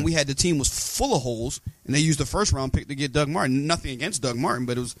y'all. When we had the team was full of holes, and they used the first round pick to get Doug Martin. Nothing against Doug Martin,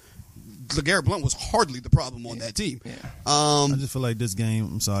 but it was. LeGarrette Blount was hardly the problem on that team. Yeah. I just feel like this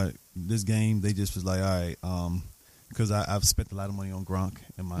game. They just was like, all right, because I've spent a lot of money on Gronk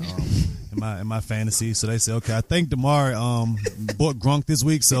in my fantasy. So they say, okay, I think DeMar bought Gronk this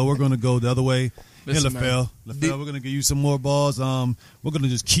week, so we're going to go the other way. Listen, LaFell, we're going to give you some more balls. We're going to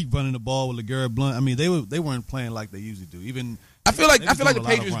just keep running the ball with LeGarrette Blount. I mean, they weren't playing like they usually do. Even I feel like the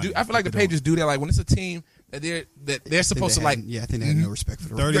Patriots do. I feel like the Patriots do that. Like when it's a team that they're supposed to like. Yeah, I think they had no respect for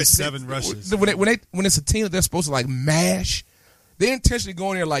the 37 rushes. When it's a team that they're supposed to like mash. They intentionally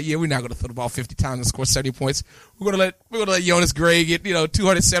go in there like, yeah, we're not going to throw the ball 50 times and score 70 points. We're going to let Jonas Gray get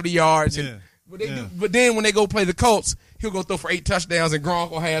 270 yards. Yeah. But then when they go play the Colts, he'll go throw for 8 touchdowns and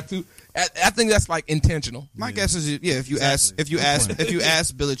Gronk will have to. I think that's like intentional. My guess is if you ask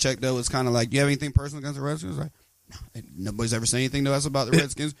Belichick though, it's kind of like, you have anything personal against the Redskins? Like, Nobody's ever said anything to us about the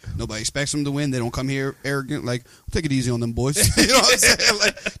Redskins. Nobody expects them to win. They don't come here arrogant. Like, take it easy on them boys. You know what I'm saying?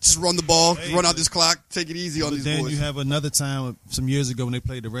 Like, just run the ball, run out this clock, take it easy on these then boys. You have another time some years ago when they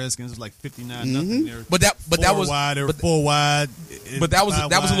played the Redskins. It was like 59-0. But that was wide. They were 4 wide. But that was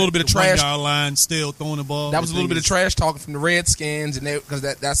a little bit of trash. 1 yard line, still throwing the ball. That was a little bit of trash talking from the Redskins, and because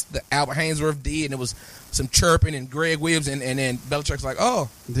that's the Albert Hainsworth did, and it was some chirping and Greg Williams, and then Belichick's like, oh,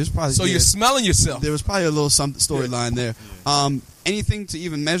 There's probably, so you're smelling yourself. There was probably a little storyline there. Anything to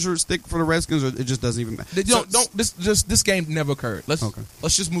even measure stick for the Redskins, or it just doesn't even matter? This game never occurred. Let's Okay.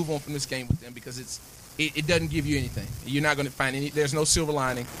 just move on from this game with them because it doesn't give you anything. You're not going to find any. There's no silver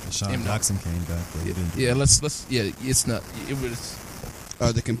lining. Sean Jackson came back. But he didn't. Yeah, it's not. It was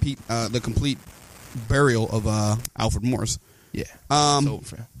the complete burial of Alfred Morris. it's over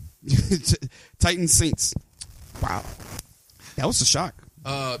for him. Titans Saints. Wow, that was a shock.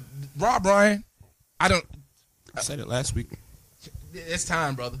 Rob Ryan, I said it last week. It's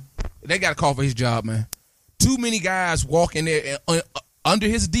time, brother. They got to call for his job, man. Too many guys walk in there and, under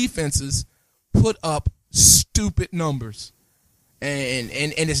his defenses put up stupid numbers. And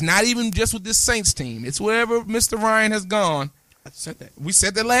it's not even just with this Saints team. It's wherever Mr. Ryan has gone. I said that. We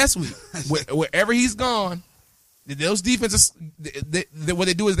said that last week. Wherever he's gone, those defenses, what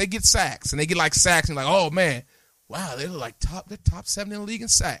they do is they get sacks. And they get like sacks and like, oh, man, wow, they're like they're top 7 in the league in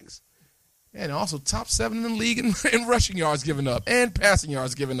sacks. And also top 7 in the league in rushing yards given up and passing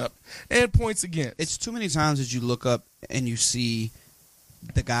yards given up and points against. It's too many times that you look up and you see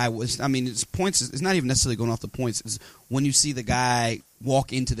the guy it's points. It's not even necessarily going off the points. It's when you see the guy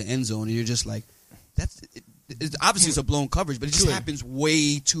walk into the end zone and you're just like, obviously it's a blown coverage, but it just happens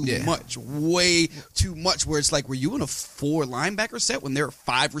way too much. Way too much where it's like, were you in a 4 linebacker set when there are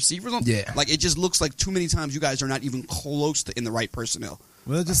 5 receivers on? Yeah. Like, it just looks like too many times you guys are not even close to in the right personnel.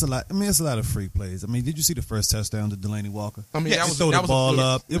 Well, it's just a lot. I mean, it's a lot of free plays. I mean, did you see the first touchdown to Delaney Walker? I mean, He throw the ball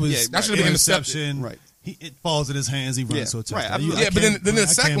up. It was that should have been interception. Right. It falls in his hands. He runs to a touchdown. Right. But then the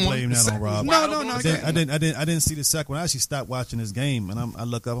second one. I can't blame that on Rob. No. I didn't see the second one. I actually stopped watching this game, and I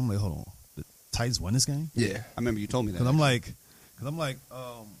look up. I'm like, hold on, the Titans won this game? Yeah, I remember you told me that. Because I'm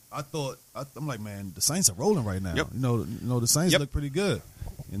like, man, the Saints are rolling right now. Yep. You know, the Saints look pretty good.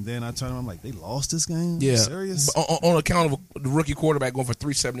 And then I turn around, I'm like, they lost this game? Yeah. Serious? On account of the rookie quarterback going for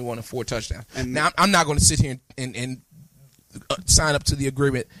 371 and 4 touchdowns. And now, I'm not going to sit here and sign up to the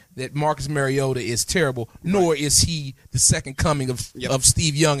agreement that Marcus Mariota is terrible, nor is he the second coming of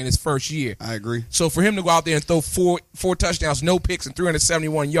Steve Young in his first year. I agree. So for him to go out there and throw four touchdowns, no picks, and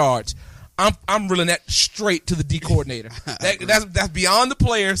 371 yards, I'm reeling that straight to the D coordinator. That's beyond the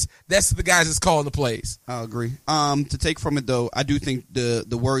players. That's the guys that's calling the plays. I agree. To take from it though, I do think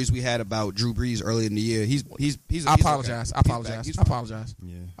the worries we had about Drew Brees early in the year. He's I apologize. okay. I apologize. He's I apologize.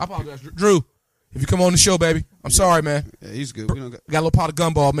 Yeah. I apologize, Drew. If you come on the show, baby, I'm sorry, man. Yeah, he's good. We don't Got a little pot of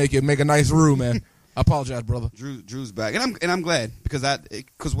gumball, make a nice roux, man. I apologize, brother. Drew's back, and I'm glad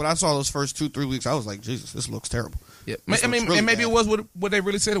because when I saw those first 2-3 weeks, I was like, Jesus, this looks terrible. Yeah, Really maybe bad. it was what they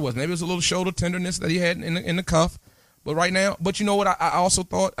really said it was. Maybe it was a little shoulder tenderness that he had in the cuff. But right now, you know what? I also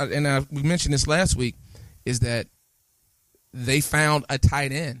thought, and we mentioned this last week, is that they found a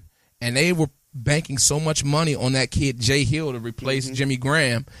tight end, and they were banking so much money on that kid Jay Hill to replace Jimmy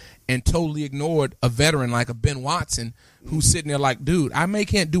Graham, and totally ignored a veteran like a Ben Watson, who's sitting there like, dude, I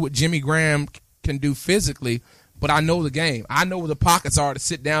can't do what Jimmy Graham can do physically, but I know the game. I know where the pockets are to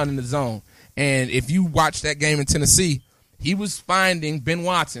sit down in the zone. And if you watch that game in Tennessee, he was finding Ben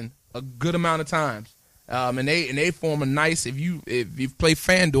Watson a good amount of times. And they form a nice, if you play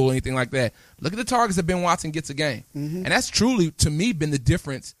FanDuel or anything like that, look at the targets that Ben Watson gets a game. And that's truly, to me, been the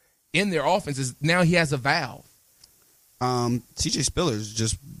difference in their offense is now he has a valve. CJ Spiller's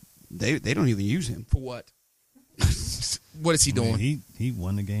just they don't even use him. For what? What is he doing? He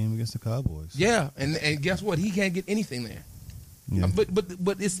won the game against the Cowboys. Yeah, and guess what? He can't get anything there. Yeah.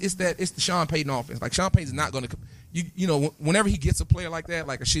 But it's the Sean Payton offense. Like Sean Payton's not going to you know whenever he gets a player like that,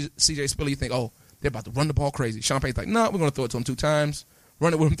 like a CJ Spiller, you think, oh, they're about to run the ball crazy. Sean Payton's like, no, we're going to throw it to him 2 times,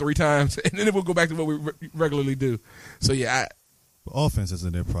 run it with him 3 times, and then we'll go back to what we regularly do. So yeah, offense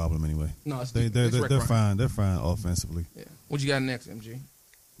isn't their problem anyway. No, they're fine. They're fine offensively. Yeah. What you got next, MG?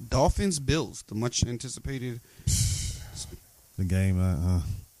 Dolphins Bills, the much anticipated. The game.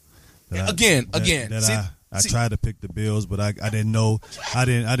 I tried to pick the Bills, but I didn't know. I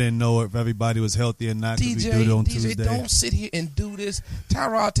didn't know if everybody was healthy or not. We do it on Tuesday. Don't sit here and do this.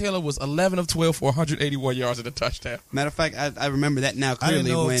 Tyrod Taylor was 11 of 12 for 181 yards and a touchdown. Matter of fact, I remember that now I clearly.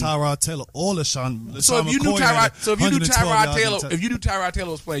 didn't know when Tyrod Taylor or LaShawn. So if you knew Tyrod Taylor, if you knew Tyrod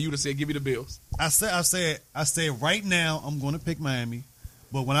Taylor was playing, you'd have said, "Give me the Bills." I said right now I'm going to pick Miami,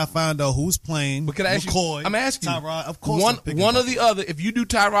 But when I find out who's playing, But can I ask McCoy, you? I'm asking you. Tyrod, of course, one I'm picking or Buffalo. the other. If you do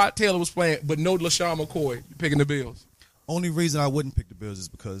Tyrod Taylor was playing, but no LaShawn McCoy, you're picking the Bills. Only reason I wouldn't pick the Bills is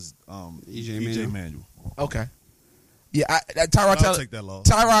because E.J. Manuel. Okay. Yeah, Tyrod I'll Taylor. take that loss.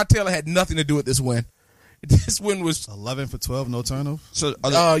 Tyrod Taylor had nothing to do with this win. This win was 11 for 12, no turnovers. So,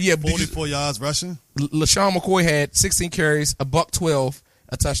 44 yards rushing. LaShawn McCoy had 16 carries, $112,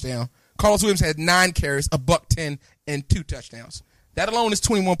 a touchdown. Carlos Williams had 9 carries, $110, and 2 touchdowns. That alone is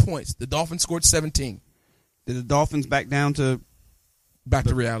 21 points. The Dolphins scored 17. did the Dolphins back down to Back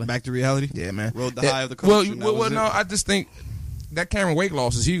to reality. back to reality? Yeah, man. Rode the high of the coach. Well, and that was it? no, I just think that Cameron Wake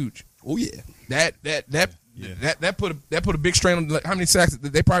loss is huge. Oh yeah. That put a big strain on. Like, how many sacks?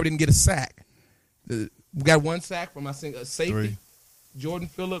 They probably didn't get a sack. We got 1 sack from, I think, a safety. 3. Jordan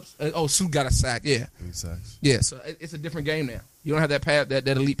Phillips. Sue got a sack. Yeah, 3 sacks. yeah. So it's a different game now. You don't have that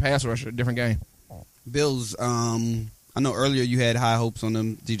elite pass rusher. A different game. Bills. I know earlier you had high hopes on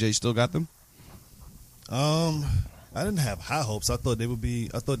them. DJ still got them I didn't have high hopes. I thought they would be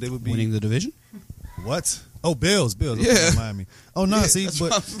winning the division. What? Oh, Bills. Yeah. Miami. Oh no, Yeah, see, that's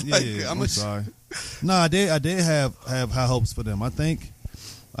but what I'm like, I'm sorry. No, I did have high hopes for them. I think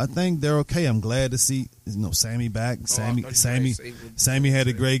they're okay. I'm glad to see Sammy back. Sammy had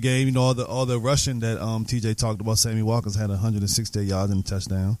a great game. You know all the rushing that TJ talked about. Sammy Walker's had 168 yards and a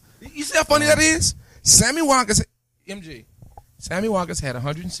touchdown. You see how funny that is? Sammy Walker's Sammy Walker's had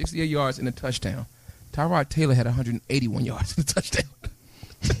 168 yards and a touchdown. Tyrod Taylor had 181 yards and a touchdown.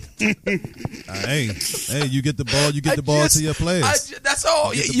 Hey, you get the ball. You get the ball to your players. That's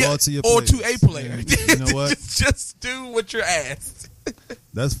all. You get the ball to your or players. to a player. You know what? just do what you're asked.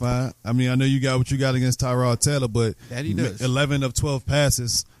 That's fine. I mean, I know you got what you got against Tyrod Taylor, but That he does. 11 of 12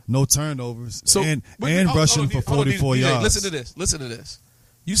 passes, no turnovers, and Hold rushing on, for hold on, 44 DJ, yards. Listen to this.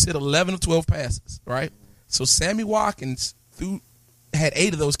 You said 11 of 12 passes, right? So Sammy Watkins had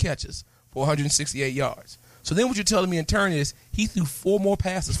 8 of those catches for 168 yards. So then what you're telling me in turn is he threw 4 more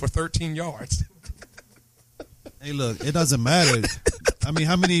passes for 13 yards. Hey, look, it doesn't matter. I mean,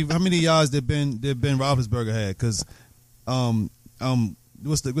 how many yards did Ben Roethlisberger had? Because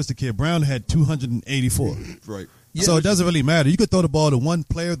what's the kid? Brown had 284. Right. Yeah, So it doesn't really matter. You could throw the ball to one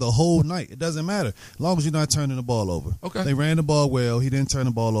player the whole night. It doesn't matter as long as you're not turning the ball over. Okay. They ran the ball well. He didn't turn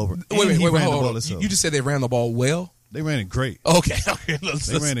the ball over. Wait, He ran the hold ball on. himself. You just said they ran the ball well? They ran it great. Okay.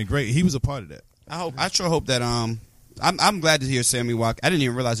 They ran it great. He was a part of that. I sure hope that I'm glad to hear Sammy Walker. I didn't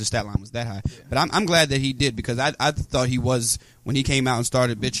even realize his stat line was that high, but I'm glad that he did because I thought he was when he came out and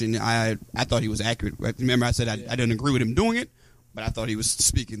started bitching. I thought he was accurate. Remember, I said I didn't agree with him doing it, but I thought he was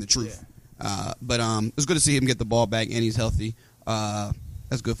speaking the truth. But it was good to see him get the ball back and he's healthy.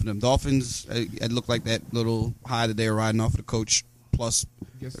 That's good for them. Dolphins. It looked like that little high that they were riding off of the coach plus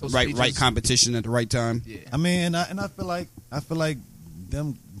right competition at the right time. Yeah. I mean, and I feel like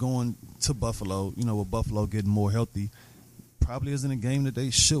them going to Buffalo, with Buffalo getting more healthy, probably isn't a game that they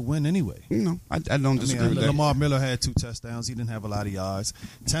should win anyway. No, I don't disagree with that. Lamar Miller had 2 touchdowns. He didn't have a lot of yards.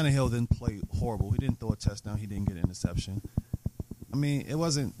 Tannehill didn't play horrible. He didn't throw a touchdown. He didn't get an interception. I mean, it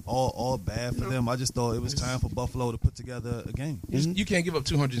wasn't all bad for them. I just thought it was time for Buffalo to put together a game. You can't give up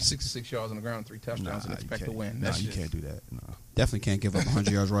 266 yards on the ground, 3 touchdowns, and expect to win. You can't do that. No. Definitely can't give up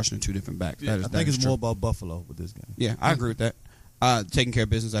 100 yards rushing to 2 different backs. I think it's more about Buffalo with this game. Yeah, I agree with that. Taking care of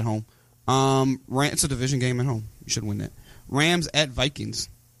business at home. It's a division game at home. You should win that. Rams at Vikings.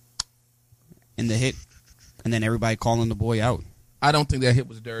 And the hit. And then everybody calling the boy out. I don't think that hit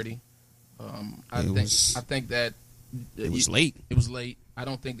was dirty. I think that It was late. It was late. I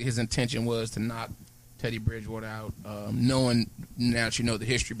don't think that his intention was to knock Teddy Bridgewater out. Knowing now that you know the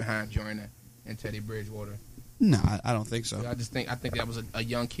history behind Joyner and Teddy Bridgewater. No, I don't think so. I think that was a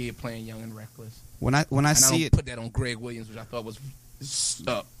young kid playing young and reckless. When I see it, put that on Greg Williams, which I thought was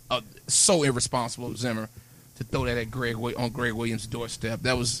so irresponsible of Zimmer to throw that on Greg Williams' doorstep.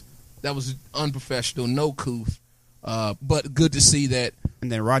 That was unprofessional, no couth. But good to see that.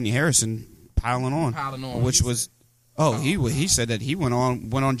 And then Rodney Harrison piling on, which was. Oh, he said that he went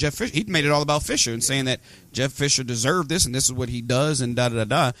on Jeff Fisher. He made it all about Fisher and saying that Jeff Fisher deserved this and this is what he does and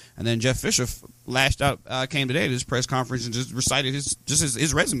da-da-da-da. And then Jeff Fisher lashed out, came today to his press conference and just recited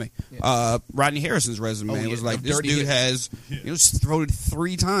his resume. Yeah. Rodney Harrison's resume. It was like, this dude has thrown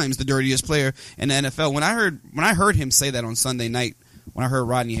 3 times the dirtiest player in the NFL. When I heard him say that on Sunday night, when I heard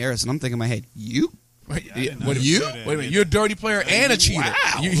Rodney Harrison, I'm thinking in my head, you? Wait a minute. You're a dirty player and a cheater.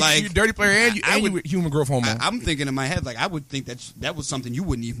 Wow. You're a dirty player and you human growth hormone. I'm thinking in my head, like I would think that was something you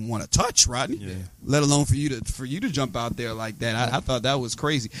wouldn't even want to touch, Rodney. Let alone for you to jump out there like that. I thought that was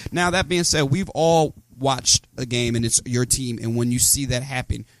crazy. Now that being said, we've all watched a game and it's your team, and when you see that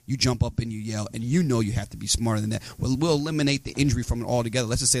happen, you jump up and you yell, and you know you have to be smarter than that. We'll eliminate the injury from it altogether.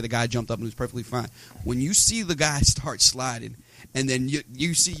 Let's just say the guy jumped up and was perfectly fine. When you see the guy start sliding, and then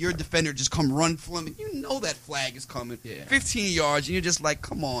you see your defender just come run flumming, you know that flag is coming. Yeah. 15 yards, and you're just like,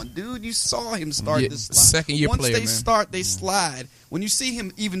 come on, dude. You saw him start this slide. Second-year Once player, they man. start, they slide. When you see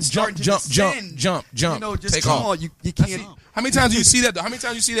him even starting to jump, descend, jump, you know, just take come off. on. You can't. How many times do you see that? Though? How many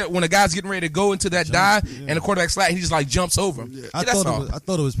times do you see that when a guy's getting ready to go into that dive and the quarterback slide, he just like jumps over him? I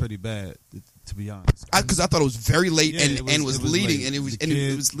thought it was pretty bad, to be honest. Because I thought it was very late and was leading, late. and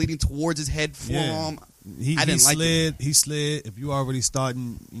it was leading towards his head, forearm. I didn't like it. He slid. If you already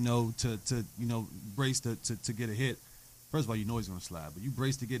starting, to brace to get a hit. First of all, you know he's going to slide, but you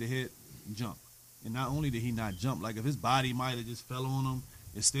brace to get a hit, jump. And not only did he not jump, like if his body might have just fell on him,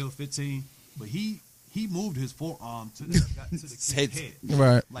 it's still 15. But he moved his forearm to the kid's head.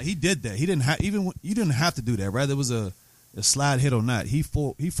 Right. Like he did that. He didn't have you didn't have to do that. Rather it was a slide hit or not. He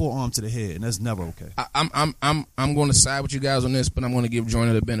forearm to the head, and that's never okay. I'm going to side with you guys on this, but I'm going to give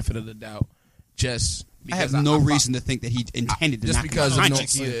Joyner the benefit of the doubt. Just I have because no reason to think that he intended to just knock because him of out.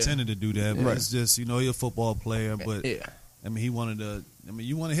 He intended to do that, but Right. it's just he's a football player. But Yeah. I mean, he wanted to. I mean,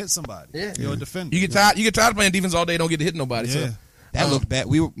 you want to hit somebody. Yeah. You're a defender. You get tired of playing defense all day, don't get to hit nobody. Yeah. So That looked bad.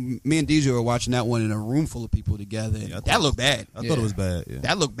 Me and DJ were watching that one in a room full of people together. And Yeah, I thought- that looked bad. I thought it was bad. Yeah.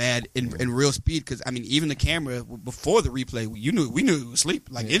 That looked bad in real speed because I mean, even the camera before the replay, we knew he was asleep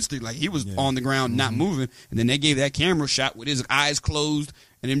like instantly, like he was on the ground not moving. And then they gave that camera shot with his eyes closed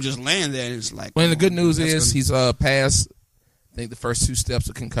and him just laying there. And it's like, well, the good news that's is gonna- he's passed. I think the first 2 steps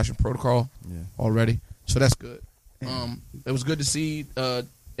of concussion protocol already, so that's good. It was good to see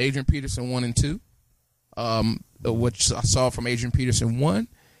Adrian Peterson 1 and 2. What I saw from Adrian Peterson 1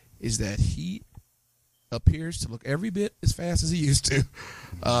 is that he appears to look every bit as fast as he used to.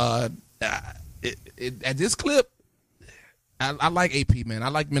 At this clip, I like AP, man. I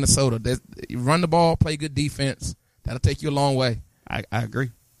like Minnesota. You run the ball, play good defense. That'll take you a long way. I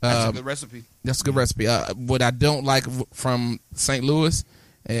agree. That's a good recipe. That's a good recipe. What I don't like from St. Louis,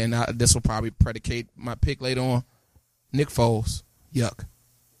 and this will probably predicate my pick later on, Nick Foles. Yuck.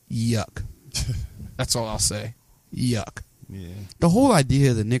 That's all I'll say. Yuck. Yeah. The whole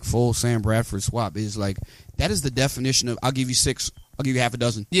idea of the Nick Foles Sam Bradford swap is like that is the definition of I'll give you 6, I'll give you half a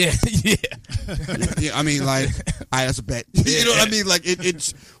dozen. Yeah. Yeah, I mean, like, all right, that's a bet. You know what I mean? Like,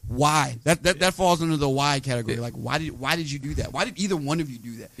 it's why that falls under the why category. Like, why did you do that? Why did either one of you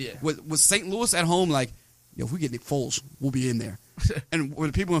do that? Yeah. Was St. Louis at home like, yo, if we get Nick Foles, we'll be in there. And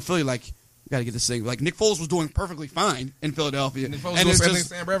with the people in Philly, like, we got to get this thing. Like, Nick Foles was doing perfectly fine in Philadelphia. Nick Foles and doing it's everything just,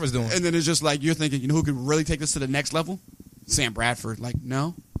 Sam Bradford's doing. and then it's just like you're thinking, you know, who could really take this to the next level? Sam Bradford. Like,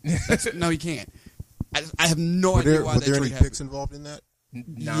 no, no, he can't. I have no idea why Were that there trade any happened. picks involved in that?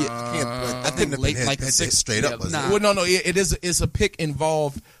 Nah. I think late, like the 6th. straight up. Was Well, no, it's a pick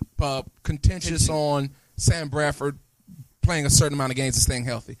involved, contentious on Sam Bradford playing a certain amount of games and staying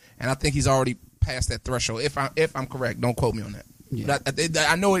healthy, and I think he's already past that threshold. If I'm correct, don't quote me on that. Yeah. But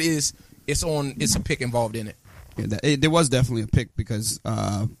I know it is. It's a pick involved in it. Yeah, there was definitely a pick because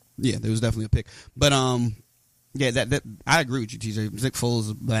there was definitely a pick. But that I agree with you, TJ. Nick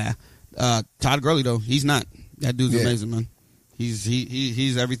Foles, blah. Todd Gurley though, he's not. That dude's amazing, man.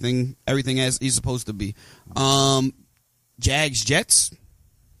 He's everything as he's supposed to be. Jags Jets.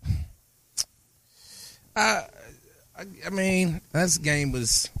 I mean, that game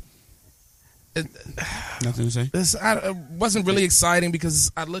was. Nothing to say. It wasn't really exciting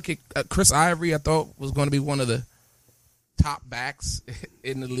because I look at Chris Ivory. I thought was going to be one of the top backs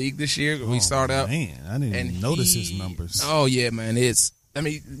in the league this year. When we started out, Man, I didn't even notice his numbers. Oh yeah, man. He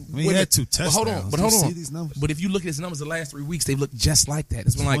had 2 touchdowns. But hold on. See these numbers? But if you look at his numbers the last 3 weeks, they've looked just like that.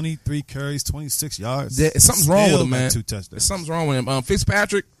 It's been like 23 carries, 26 yards. something's wrong with him, Still man. got 2 touchdowns. Something's wrong with him.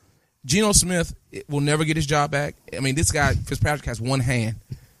 Fitzpatrick, Geno Smith will never get his job back. I mean, this guy Fitzpatrick has one hand.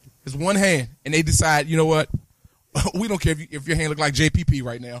 It's one hand, and they decide, you know what? We don't care if your hand look like JPP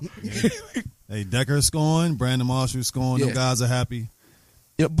right now. Hey, Decker's scoring. Brandon Marshall's scoring. Yeah. Them guys are happy.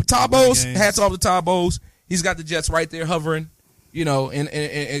 Yeah, but Todd Bowles, games. hats off to Todd Bowles. He's got the Jets right there hovering, you know, and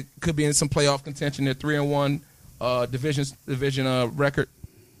it could be in some playoff contention. They're 3-1 division record.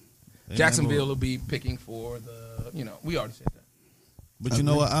 Hey, Jacksonville man, will be picking for we already said that. but you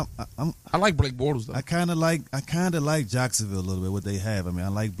know what? I like Blake Bortles though. I kind of like Jacksonville a little bit. What they have. I mean, I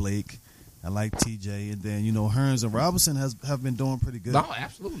like Blake. I like TJ, and then Hearns and Robinson have been doing pretty good. No,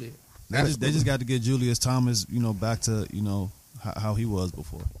 absolutely. They just got to get Julius Thomas, back to how he was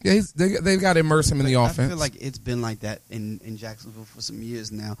before. Yeah, they got to immerse him in the offense. I feel like it's been like that in Jacksonville for some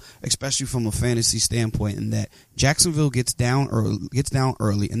years now, especially from a fantasy standpoint. In that Jacksonville gets down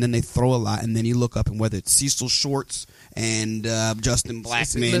early, and then they throw a lot, and then you look up, and whether it's Cecil Shorts and Justin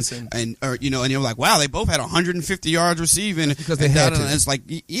Blackman, and you're like, wow, they both had 150 yards receiving because they had to. It's like,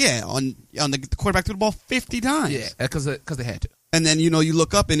 yeah, on the quarterback threw the ball 50 times. Yeah, because they had to. And then, you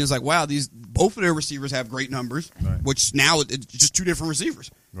look up and it's like, wow, both of their receivers have great numbers, right. Which now it's just two different receivers.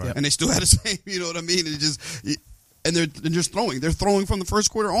 Right. And they still had the same, you know what I mean? And they're just throwing. They're throwing from the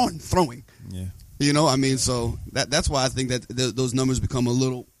first quarter on, throwing. Yeah. So that's why I think that those numbers become a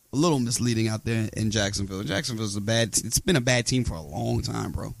little misleading out there in Jacksonville. Jacksonville's it's been a bad team for a long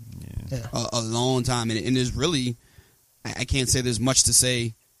time, bro. Yeah. A long time. And there's really, I can't say there's much to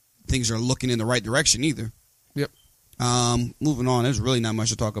say things are looking in the right direction either. Yep. Moving on, there's really not much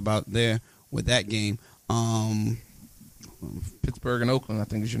to talk about there with that game. Pittsburgh and Oakland, I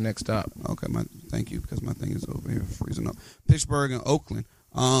think, is your next stop. Okay, thank you, because my thing is over here freezing up. Pittsburgh and Oakland.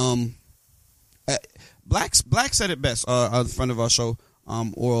 Black said it best. A friend of our show,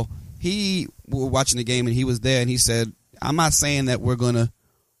 Oral. We were watching the game and he was there and he said, "I'm not saying that we're gonna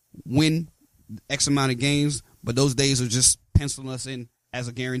win X amount of games, but those days are just penciling us in as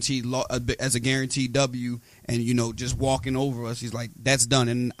a guaranteed W, and just walking over us." He's like, "That's done,"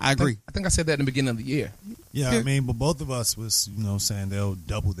 and I agree. I think I said that in the beginning of the year. Yeah, I mean, but both of us was saying they'll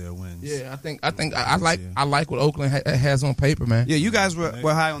double their wins. Yeah, I like what Oakland has on paper, man. Yeah, you guys were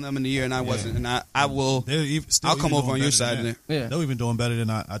high on them in the year, and I wasn't, and I will. I'll come over on your side of it. Yeah, they're even doing better than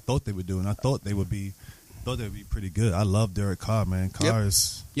I thought they would do, and I thought they would be pretty good. I love Derek Carr, man. Carr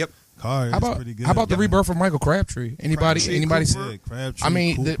is pretty good. How about the rebirth of Michael Crabtree? Anybody see? Crabtree, I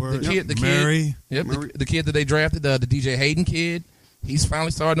mean, Cooper, the kid, Murray. Yep, the kid that they drafted, the DJ Hayden kid. He's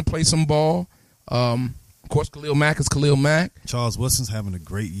finally starting to play some ball. Of course, Khalil Mack is Khalil Mack. Charles Wilson's having a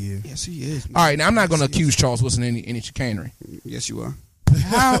great year. Yes, he is. Man. All right, now I'm not going to accuse Charles Wilson of any chicanery. Yes, you are.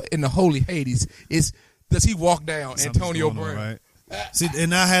 How in the holy Hades does he walk down Antonio Brown? Right? See,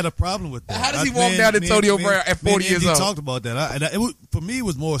 and I had a problem with that. How does he walk down Antonio Brown at 40 years old? We talked about that. For me, it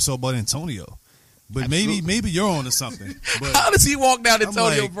was more so about Antonio. But maybe you're on to something. But how does he walk down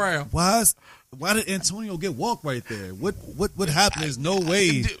Antonio Brown? Why did Antonio get walked right there? What happened? There's no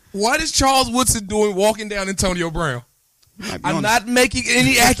way. What is Charles Woodson doing walking down Antonio Brown? I'm not making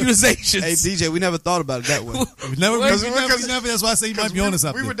any accusations. Hey, DJ, we never thought about it that way. we never. That's why I say you might be on to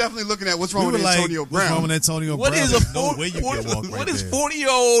something. We were definitely looking at what's wrong with Antonio Brown. What's wrong with Antonio Brown? What is what is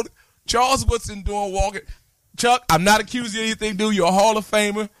 40-year-old Charles Woodson doing walking? Chuck, I'm not accusing you of anything, dude. You're a Hall of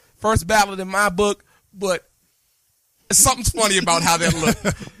Famer. First ballot in my book, but something's funny about how that looked.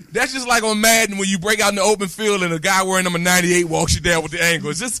 That's just like on Madden when you break out in the open field and a guy wearing number 98 walks you down with the angle.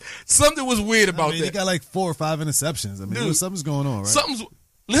 It's just something was weird about that. He got like 4 or 5 interceptions. I mean, dude, something's going on, right?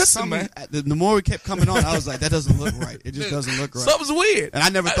 Listen, man. The more we kept coming on, I was like, that doesn't look right. It just doesn't look right. Something's weird. And I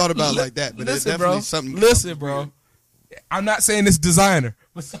never thought about it like that. But listen, it's definitely something. Listen, bro. I'm not saying it's designer,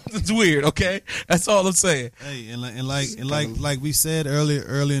 but something's weird. Okay, that's all I'm saying. Hey, and like we said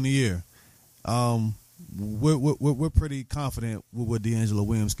earlier in the year, we're pretty confident with what D'Angelo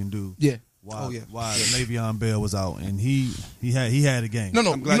Williams can do. Yeah. Why Le'Veon Bell was out and he had a game. No.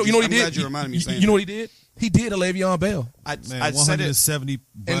 You know what he did? Glad you reminded me saying you know what he did? He did a Le'Veon Bell. I 170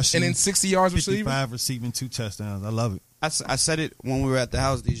 rushing and 60 yards 55 receiving, 2 touchdowns. I love it. I said it when we were at the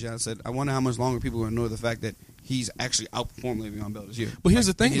house, DJ. I said, I wonder how much longer people will ignore the fact that he's actually outperformed Le'Veon Bell this year. But here's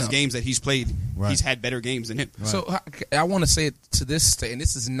the thing, in his games that he's played, he's had better games than him. Right. So I want to say it to this state, and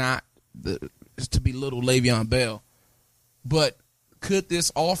this is not to belittle Le'Veon Bell, but could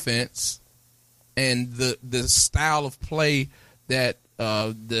this offense and the style of play that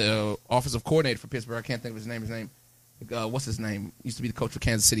the offensive coordinator for Pittsburgh, I can't think of his name. What's his name? Used to be the coach for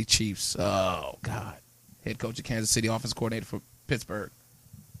Kansas City Chiefs. Oh, God. Head coach of Kansas City, offensive coordinator for Pittsburgh.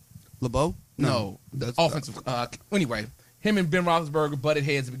 LeBeau? No. That's offensive. Anyway, him and Ben Roethlisberger butted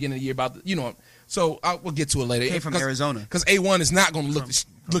heads at the beginning of the year about so we'll get to it later. Came from Arizona. Because A1 is not going to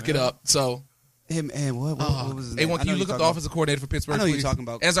look it up. So him and what was his name? A1, can you look up the offensive coordinator for Pittsburgh? I know please? you're talking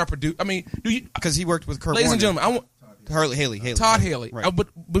about. As our producer, I mean, because he worked with Kurt ladies Warner. and gentlemen, Haley. Todd Haley. Right. But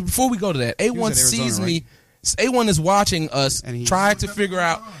before we go to that, A1 sees me. A1 is watching us trying to figure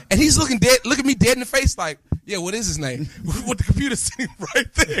out, and he's looking at me dead in the face like, yeah, what is his name? With the computer sitting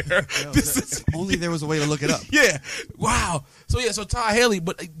right there. Only there was a way to look it up. Yeah. Wow. So Todd Haley,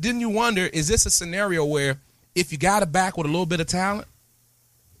 but didn't you wonder, is this a scenario where if you got a back with a little bit of talent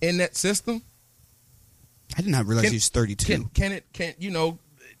in that system? I did not realize he was 32.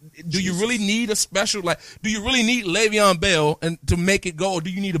 Do you really need a special, do you really need Le'Veon Bell and to make it go, or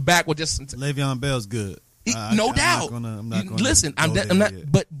do you need a back with just some Le'Veon Bell's good. No doubt. I'm not gonna listen. go I'm there not.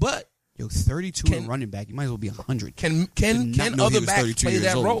 yet. But Yo, 32 in running back. You might as well be 100. can other backs play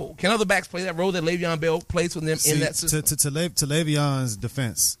that role? Can other backs play that role that Le'Veon Bell plays for them in that system? To Le'Veon's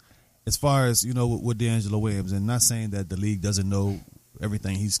defense, as far as with D'Angelo Williams, and not saying that the league doesn't know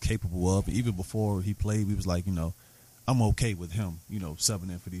everything he's capable of. Even before he played, we was like, I'm okay with him,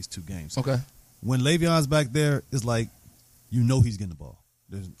 subbing in for these 2 games. Okay. When Le'Veon's back there, it's like, he's getting the ball.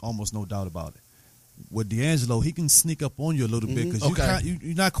 There's almost no doubt about it. With D'Angelo, he can sneak up on you a little bit because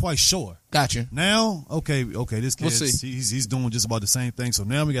you're not quite sure. Gotcha. Now, okay, this kid, he's doing just about the same thing. So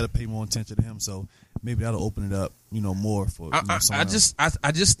now we got to pay more attention to him. So maybe that'll open it up, more for. I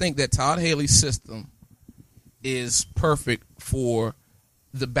just think that Todd Haley's system is perfect for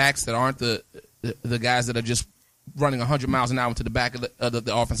the backs that aren't the guys that are just running 100 miles an hour to the back of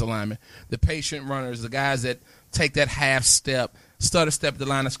the offensive lineman. The patient runners, the guys that take that half step, stutter step at the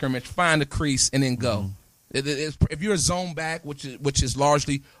line of scrimmage, find the crease, and then go. If you're a zone back, which is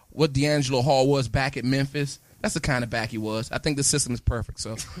largely what D'Angelo Hall was back at Memphis, that's the kind of back he was. I think the system is perfect.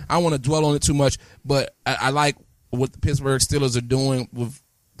 So I don't want to dwell on it too much, but I like what the Pittsburgh Steelers are doing with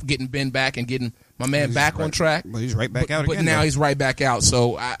getting Ben back and getting my man back on track. But he's right back out again. But now he's right back out.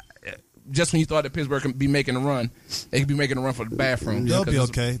 So just when you thought that Pittsburgh could be making a run, they could be making a run for the bathroom. They'll be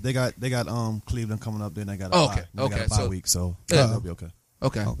okay. They got Cleveland coming up. Then they got a bye week, so they'll be okay.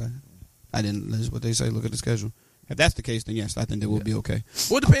 Okay. I didn't. That's what they say. Look at the schedule. If that's the case, then yes, I think they will be okay.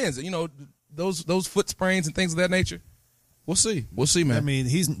 Well, it depends. Those foot sprains and things of that nature. We'll see. We'll see, man. I mean,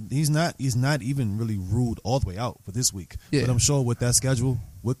 he's not even really ruled all the way out for this week. Yeah. But I'm sure with that schedule,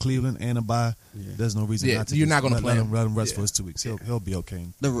 with Cleveland and a bye, there's no reason not to. You're not going to play him. Let him rest for his 2 weeks. He'll be okay.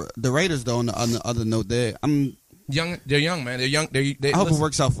 The Raiders, though, on the other note, I'm young. They're young, man. They're young. I hope it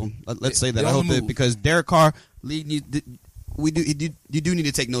works out for them. Let's say that. I hope that because Derek Carr, you do need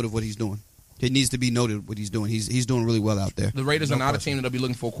to take note of what he's doing. It needs to be noted what he's doing. He's doing really well out there. The Raiders are not a team that'll be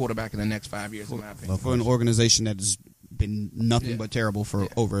looking for a quarterback in the next 5 years, in my opinion. For an organization that has been nothing but terrible for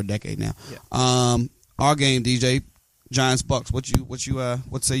over a decade now. Yeah. Our game, DJ, Giants Bucks. What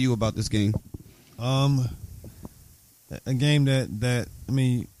say you about this game? A game that I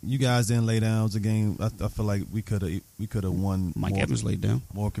mean, you guys didn't lay down. It was a game I feel like we could have won. Mike Evans laid down.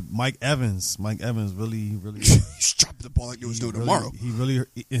 Mike Evans really dropped the ball like it was due tomorrow. He really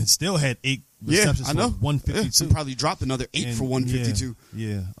still had 8 receptions for 152. He probably dropped another 8 for 152.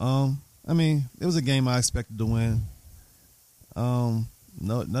 Yeah. I mean, it was a game I expected to win.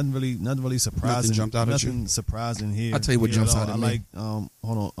 No, nothing really surprising. Nothing jumped out at you. Nothing surprising here. I'll tell you what jumps out at me.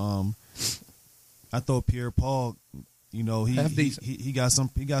 Hold on. I thought Pierre Paul, he got some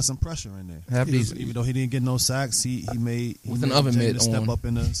pressure in there. Even though he didn't get no sacks, he made an oven mitt step up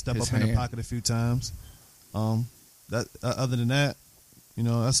in the pocket a few times. Other than that,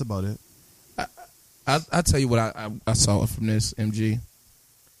 that's about it. I'll tell you what I saw from this, MG,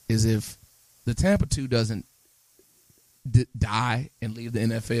 is if the Tampa 2 doesn't die and leave the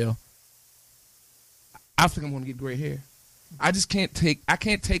NFL, I think I'm going to get gray hair. I can't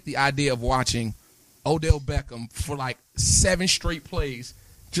take the idea of watching Odell Beckham for like 7 straight plays,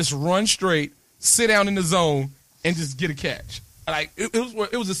 just run straight, sit down in the zone, and just get a catch. Like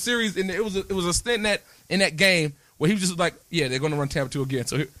it was a series, and it was a stint in that game where he was just like, yeah, they're going to run Tampa 2 again.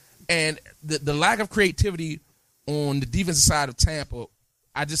 So, and the lack of creativity on the defensive side of Tampa,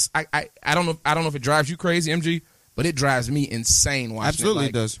 I don't know if it drives you crazy, MG, but it drives me insane watching. Absolutely,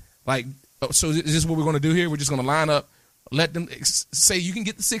 it does. Like, so is this what we're going to do here? We're just going to line up. Let them say you can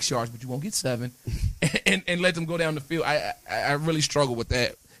get the 6 yards, but you won't get 7, and let them go down the field. I really struggle with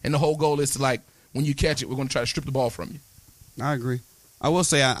that. And the whole goal is to, like, when you catch it, we're going to try to strip the ball from you. I agree. I will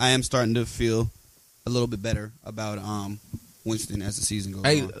say I am starting to feel a little bit better about Winston as the season goes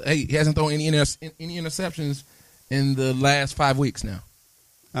on. Hey, he hasn't thrown any interceptions in the last 5 weeks now.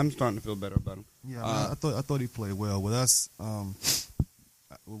 I'm starting to feel better about him. Yeah, I thought he played well. With us,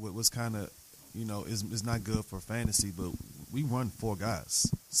 what was kind of, is not good for fantasy, but we run 4 guys,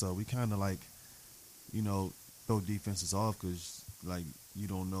 so we kind of like, throw defenses off because like you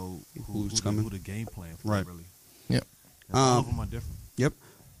don't know who the game plan for, right? Really. Yep. All of them are different. Yep.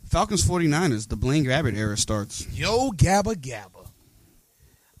 Falcons 49ers. The Blaine Gabbert era starts. Yo, Gabba.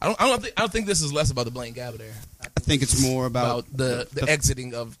 I don't think this is less about the Blaine Gabbert era. I think it's more about the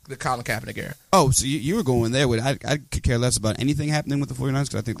exiting of the Colin Kaepernick era. Oh, so you were going there with I could care less about anything happening with the 49ers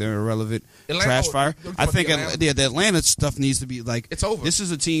because I think they're irrelevant trash fire. I think the Atlanta stuff needs to be like, it's over. This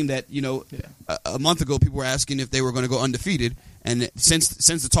is a team that a month ago people were asking if they were going to go undefeated, and since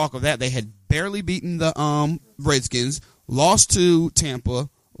the talk of that, they had barely beaten the Redskins, lost to Tampa,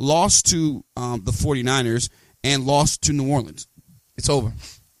 lost to the 49ers, and lost to New Orleans. It's over.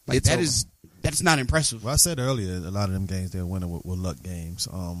 Like, that is that's not impressive. Well, I said earlier, a lot of them games they're winning with luck games.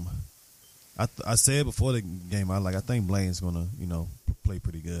 I said before the game, I think Blaine's gonna play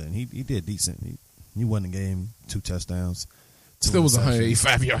pretty good, and he did decent. He won the game, 2 touchdowns. Still was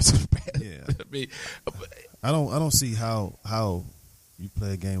 185 yards. Yeah, I don't see how you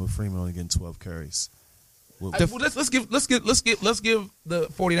play a game with Freeman only getting 12 carries. Let's give the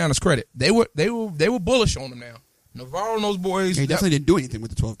 49ers credit. They were bullish on him now. Navarro and those boys. He definitely didn't do anything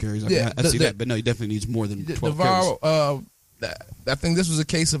with the 12 carries. I see that, but no, he definitely needs more than 12 Navarro, carries. I think this was a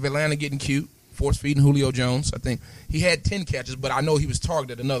case of Atlanta getting cute, force feeding Julio Jones. I think he had 10 catches, but I know he was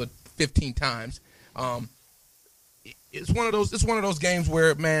targeted another 15 times. It's one of those games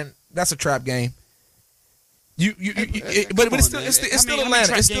where, man, that's a trap game. But it's still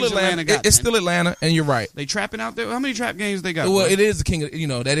Atlanta. It's still Atlanta. It's still Atlanta, and you're right. They trapping out there. How many trap games they got? Well, bro? It is the king of,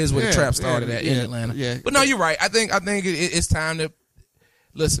 that is where the trap started at in Atlanta. Yeah. But no, you're right. I think it's time to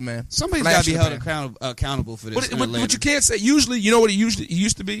listen, man. Somebody's got to be held accountable for this. But you can't say usually. You know what it used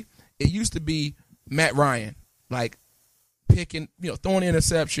to be? It used to be Matt Ryan, like picking, throwing an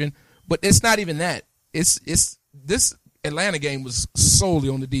interception. But it's not even that. It's this Atlanta game was solely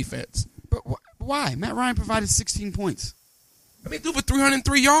on the defense. But why? Matt Ryan provided 16 points. I mean, threw for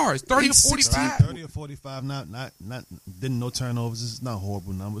 303 yards, 30 or 45. 30 or 45, no turnovers. It's not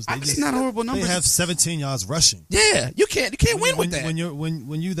horrible numbers. It's not horrible numbers. They have 17 yards rushing. Yeah, you can't win with that. When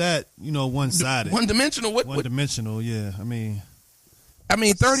you that, one-sided. One-dimensional. One-dimensional, yeah. I mean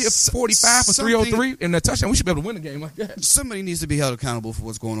 30 or 45 for 303 in a touchdown. We should be able to win a game like that. Somebody needs to be held accountable for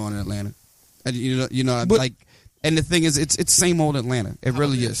what's going on in Atlanta. And and the thing is, it's same old Atlanta. It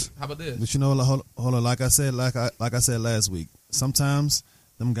really is. How about this? But hold on. Like I said last week, sometimes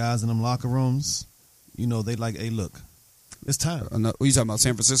them guys in them locker rooms, they like, hey, look, it's time. What you talking about,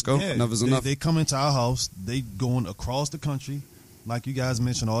 San Francisco? Yeah, Enough is enough. They come into our house. They going across the country, like you guys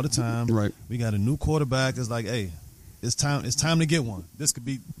mentioned all the time. Right. We got a new quarterback. It's like, hey, it's time to get one. This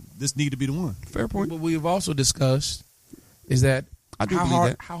need to be the one. Fair point. What we've also discussed is that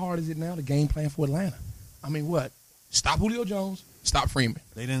how hard is it now to game plan for Atlanta? I mean, what? Stop Julio Jones. Stop Freeman.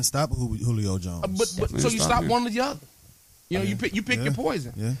 They didn't stop Julio Jones. But so you stop one or the other. You pick your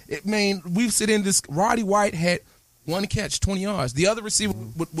poison. Yeah. We've sit in this. Roddy White had 1 catch, 20 yards. The other receiver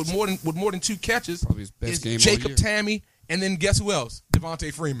with more than 2 catches probably his best is game Jacob Tammy, and then guess who else?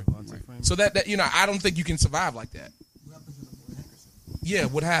 Devontae Freeman. So that I don't think you can survive like that. Yeah,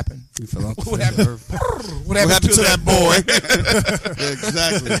 what happened? He fell off the What face of happened? the earth. What happened to that boy? Yeah,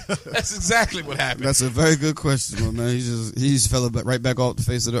 exactly. That's exactly what happened. That's a very good question, my man. He just fell right back off the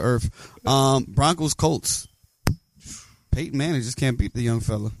face of the earth. Broncos Colts. Peyton Manning just can't beat the young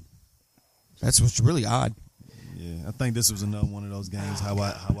fella. That's what's really odd. Yeah, I think this was another one of those games how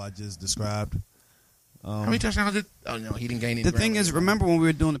I just described. How many touchdowns did? Oh no, he didn't gain any. The thing is, remember when we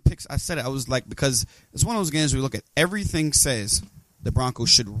were doing the picks? I said it. I was like, because it's one of those games where we look at everything says the Broncos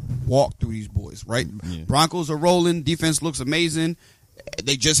should walk through these boys, right? Yeah. Broncos are rolling. Defense looks amazing.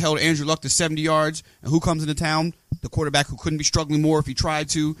 They just held Andrew Luck to 70 yards. And who comes into town? The quarterback who couldn't be struggling more if he tried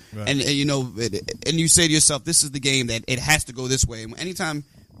to. Right. And you say to yourself, this is the game that it has to go this way. And anytime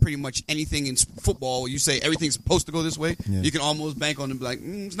pretty much anything in football, you say everything's supposed to go this way, you can almost bank on it and be like,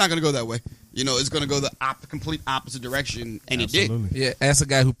 it's not going to go that way. It's going to go the complete opposite direction, and Absolutely. it did. Yeah, as a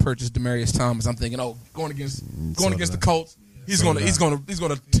guy who purchased Demaryius Thomas, I'm thinking, going against the Colts, he's going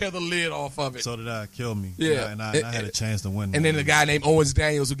to tear the lid off of it. So did I. Kill me. Yeah, and I had a chance to win. And then the guy named Owens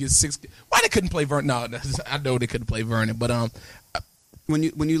Daniels who gets 6. Why they couldn't play Vernon? No, I know they couldn't play Vernon, but when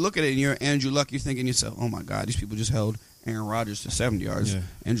you look at it and you're Andrew Luck, you're thinking to yourself, oh my God, these people just held Aaron Rodgers to 70 yards. Yeah.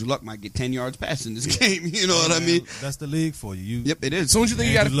 Andrew Luck might get 10 yards passing this game. You know what I mean? That's the league for you. Yep, it is. As soon as you think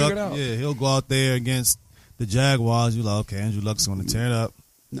you got to figure it out. Yeah, he'll go out there against the Jaguars. You're like, okay, Andrew Luck's going to tear it up.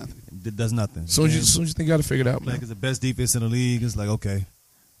 Nothing. It does nothing. As soon as you think you got to figure it out, man. Like, it's the best defense in the league. It's like, okay,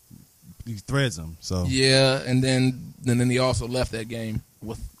 he threads them. So yeah, and then he also left that game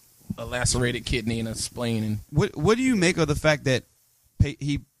with a lacerated kidney and a spleen. And what do you make of the fact that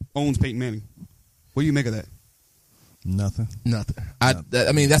he owns Peyton Manning? What do you make of that? Nothing.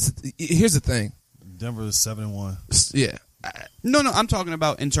 Here's the thing. Denver is 7-1. Yeah. No, I'm talking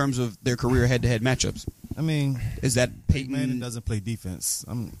about in terms of their career head-to-head matchups. I mean, is that Peyton Manning doesn't play defense?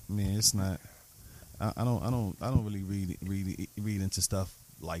 It's not. I don't really read into stuff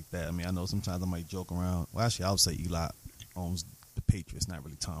like that. I mean, I know sometimes I might joke around. Well, actually, I would say Eli owns the Patriots, not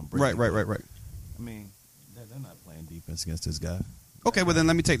really Tom Brady. Right. I mean, they're not playing defense against this guy. Okay, well then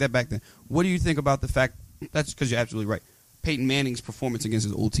let me take that back then. What do you think about the fact? That's because you're absolutely right. Peyton Manning's performance against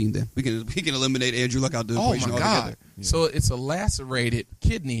his old team. Then we can eliminate Andrew Luck out the equation altogether. God! Yeah. So it's a lacerated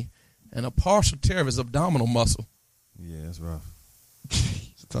kidney and a partial tear of his abdominal muscle. Yeah, that's rough.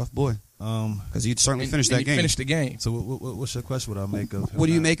 It's a tough boy. because he certainly And finished that he game. finished the game. So what's your question? What I make of him? What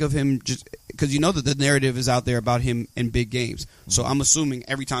do you not- make of him? Just because you know that the narrative is out there about him in big games. Mm-hmm. So I'm assuming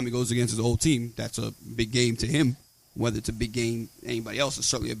every time he goes against his old team, that's a big game to him. Whether it's a big game to anybody else, it's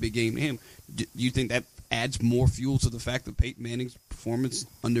certainly a big game to him. Do you think that adds more fuel to the fact of Peyton Manning's performance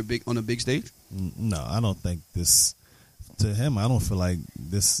on a big stage? No, I don't think this. To him, I don't feel like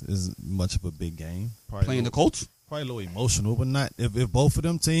this is much of a big game. Probably Playing the Colts? Probably a little emotional, but not. If both of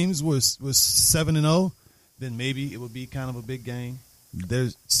them teams was 7-0, then maybe it would be kind of a big game. They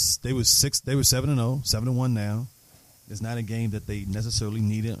were 7-0, 7-1 now. It's not a game that they necessarily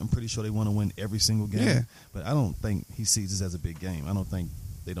needed. I'm pretty sure they want to win every single game. Yeah. But I don't think he sees this as a big game. I don't think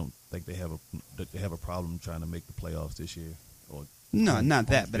they have a problem trying to make the playoffs this year. Or No, not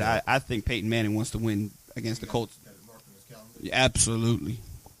that. But I think Peyton Manning wants to win against the Colts. Got it marked on his calendar. Yeah,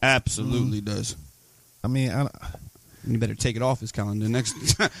 absolutely does. I mean, You better take it off his calendar next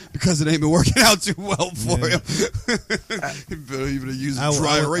because it ain't been working out too well for Yeah. him. You better use a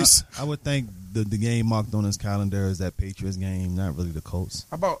dry erase. I would think the game marked on his calendar is that Patriots game, not really the Colts.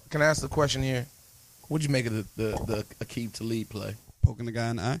 How about? Can I ask the question here? What'd you make of the Aqib Talib play? Poking the guy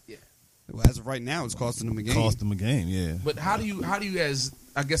in the eye. Yeah. Well, as of right now, it's costing him a game. Cost them a game, yeah. But how do you as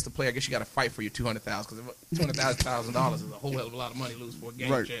I guess the player? I guess you got to fight for your $200,000 because $200,000 is a whole hell of a lot of money to lose for a game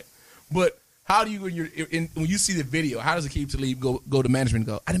Right. check. But how do you when you see the video? How does Aqib Talib go to management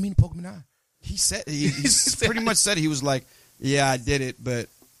and go? I didn't mean to poke him in the eye. He said he pretty much said he was like, "Yeah, I did it, but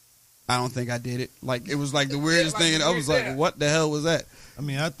I don't think I did it." Like it was like the weirdest like thing, and I was like, yeah. "What the hell was that?" I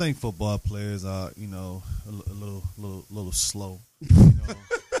mean, I think football players are, a little slow. You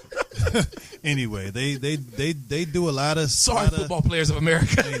know. Anyway, they do a lot of Sorry, football players of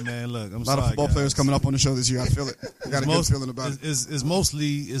America. Hey man, look, I'm A lot sorry, of football guys. players coming up on the show this year. I feel it. I got a good feeling about it. Is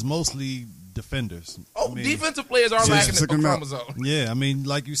mostly defenders. Oh, I mean, defensive players are Yeah, lacking took a him out. chromosome. Yeah, I mean,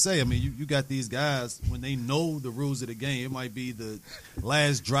 like you say, I mean, you got these guys when they know the rules of the game. It might be the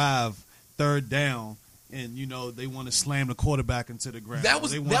last drive, third down, and they want to slam the quarterback into the ground. That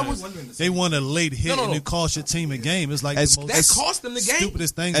was- they want a late hit No. and it cost your team a game. It's like As- the most That cost them the game.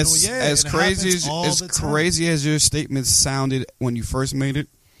 stupidest thing. As yeah, as it crazy happens all as the time. crazy as your statement sounded when you first made it,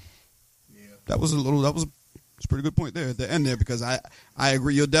 Yeah. that was it's a pretty good point there at the end there because I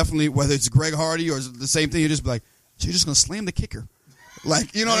agree. You'll definitely, whether it's Greg Hardy or the same thing, you'll just be like, so you're just gonna slam the kicker.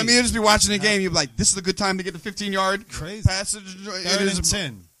 Like, you know what I mean? You'll just be watching the game. You'll be like, this is a good time to get the 15-yard Crazy. passage. Third and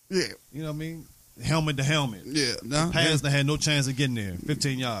 10. Yeah, You know what I mean? Helmet to helmet. yeah. No, Pass that had no chance of getting there.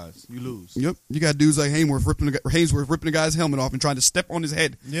 15 yards, you lose. Yep, you got dudes like Haynesworth ripping the guy's helmet off and trying to step on his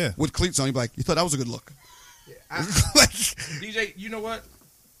head. Yeah. with cleats on. You'd be like, you thought that was a good look. I- DJ, you know what?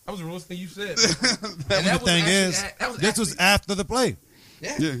 That was the realest thing you said. And The thing is, this was after the play.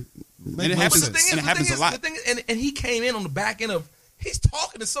 yeah. Yeah, Make and no it happens. sense. And it happens a lot. The thing is, and he came in on the back end of. He's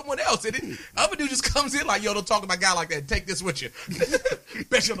talking to someone else, and then other dude just comes in like, "Yo, don't talk to my guy like that. Take this with you."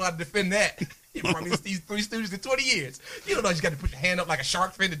 Bet you don't know how to defend that. You brought me these three students in 20 years. You don't know you got to put your hand up like a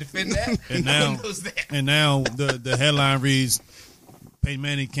shark fin to defend that. And No now, one knows that. and now the headline reads, Peyton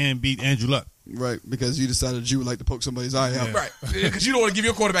Manning can't beat Andrew Luck. right. Because you decided you would like to poke somebody's eye out. Yeah. Right, because you don't want to give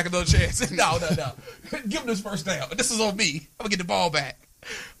your quarterback another chance. No. Give him this first down. This is on me. I'm gonna get the ball back.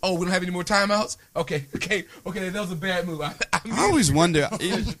 Oh, we don't have any more timeouts? Okay. That was a bad move. I always wonder.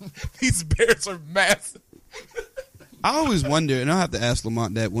 These Bears are massive. I always wonder, and I'll have to ask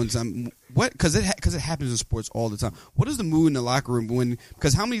Lamont that one time. What? Because it happens in sports all the time. What is the mood in the locker room when?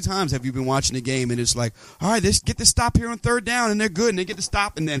 Because how many times have you been watching a game and it's like, all right, let's get the stop here on third down, and they're good, and they get the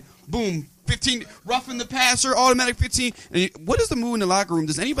stop, and then boom, 15, roughing the passer, automatic 15. And what is the mood in the locker room?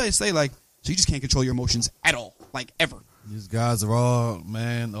 Does anybody say like, so you just can't control your emotions at all, like ever? These guys are all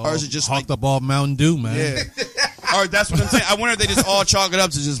Or is it just hawked like- up all Mountain Dew, man. Yeah. Or that's what I'm saying. I wonder if they just all chalk it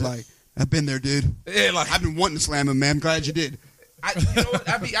up to just like, I've been there, dude. Yeah, like I've been wanting to slam him, man. I'm glad you did. you know what?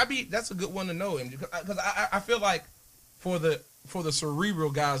 I be. That's a good one to know him because I feel like for the cerebral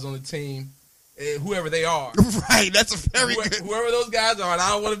guys on the team, whoever they are, Right. That's a very good. whoever those guys are, and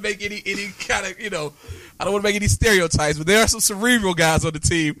I don't want to make any kind of I don't want to make any stereotypes, but there are some cerebral guys on the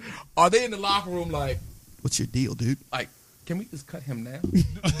team. Are they in the locker room like? What's your deal, dude? Like, can we just cut him now?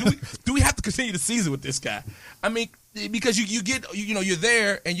 Do we have to continue the season with this guy? I mean, because you're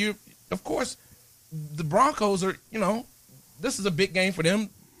there, and you, of course, the Broncos are, this is a big game for them.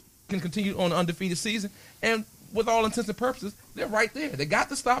 Can continue on an undefeated season, and with all intents and purposes, they're right there. They got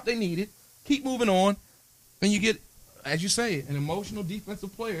the stop they needed. Keep moving on, and you get, as you say, an emotional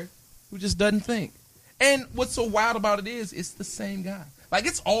defensive player who just doesn't think. And what's so wild about it is, it's the same guy. Like,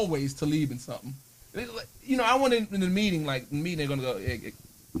 it's always Talib in something. I went in the meeting, they're going to go, hey,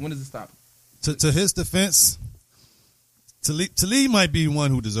 when does it stop? To his defense, Talib might be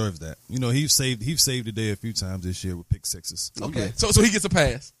one who deserves that. You know, he's saved the day a few times this year with pick sixes. Okay. So he gets a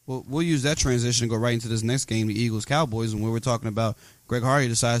pass. Well, we'll use that transition and go right into this next game, the Eagles-Cowboys, and where we're talking about Greg Hardy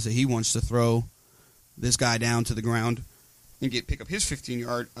decides that he wants to throw this guy down to the ground and pick up his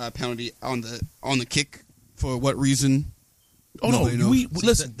 15-yard penalty on the kick. For what reason? Oh no!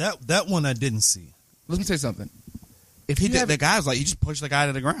 Listen, that one I didn't see. Let me tell you something. If the guy's like, he just pushed the guy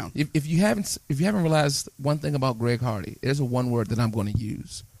to the ground. If you haven't realized one thing about Greg Hardy, there's a one word that I'm going to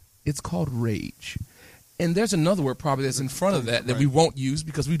use. It's called rage, and there's another word probably that's in front of that we won't use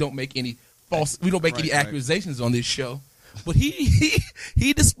because we don't make any any accusations on this show. But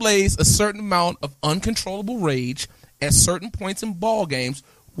he displays a certain amount of uncontrollable rage at certain points in ball games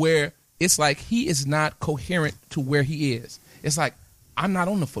where it's like he is not coherent to where he is. It's like, I'm not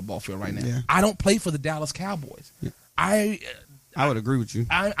on the football field right now. Yeah. I don't play for the Dallas Cowboys. Yeah. I would agree with you.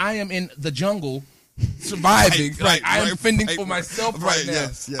 I am in the jungle surviving. I am fending for myself right now.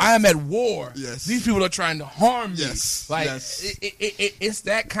 Yes. I am at war. Yes. These people are trying to harm me. Yes. It's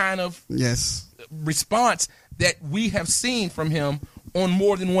that kind of response that we have seen from him on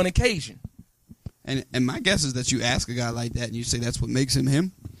more than one occasion. And my guess is that you ask a guy like that and you say that's what makes him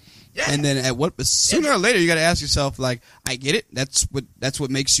him. Yeah. And then sooner or later you got to ask yourself, like, I get it. That's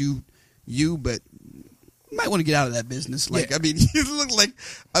what makes you, but you might want to get out of that business. Like, I mean, you look like,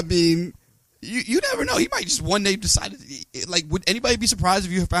 you never know. He might just one day decide. Like, would anybody be surprised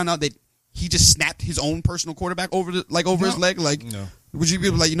if you found out that he just snapped his own personal quarterback over his leg? Like, no. Would you be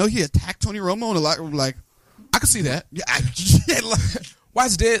like, he attacked Tony Romo in a lot? Like, I could see that. Yeah, Why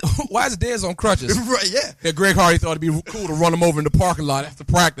is Dez on crutches? Right, yeah. Yeah, Greg Hardy thought it'd be cool to run him over in the parking lot after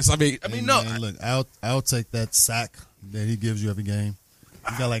practice. I mean, no. Man, look, I'll take that sack that he gives you every game.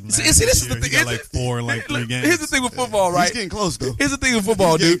 He got like 9 See, this is the year. thing. He got like 4 in like 3 games. Here's the thing with football, right? He's getting close, though. Here's the thing with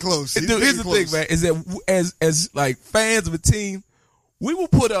football, He's getting dude. close. Dude, here's the thing, man, is that as like fans of a team, we will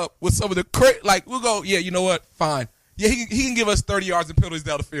put up with some of the we'll go, yeah, you know what? Fine. Yeah, he can give us 30 yards and penalties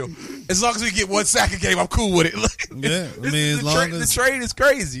down the field. As long as we get 1 sack a game, I'm cool with it. Yeah, I mean, the trade is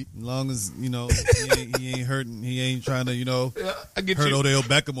crazy. As long as, he ain't hurting, he ain't trying to, I get hurt you. Odell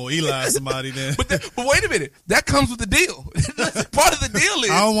Beckham or Eli somebody then. But wait a minute. That comes with the deal. Part of the deal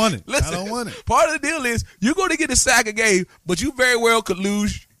is... I don't want it. Listen, I don't want it. Part of the deal is you're going to get a sack a game, but you very well could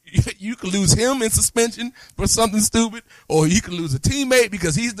lose... You could lose him in suspension for something stupid, or you could lose a teammate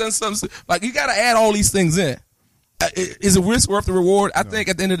because he's done something... Like, you got to add all these things in. Is it risk worth the reward? I think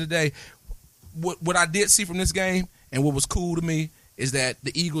at the end of the day, what I did see from this game and what was cool to me is that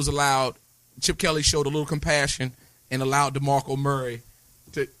the Eagles allowed Chip Kelly showed a little compassion and allowed DeMarco Murray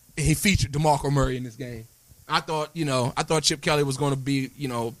he featured DeMarco Murray in this game. I thought Chip Kelly was going to be,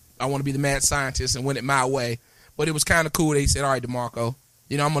 I want to be the mad scientist and win it my way, but it was kind of cool. They said, all right, DeMarco,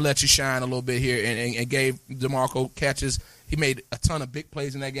 I'm going to let you shine a little bit here and gave DeMarco catches. He made a ton of big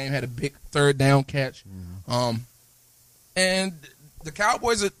plays in that game, had a big third down catch. Mm-hmm. And the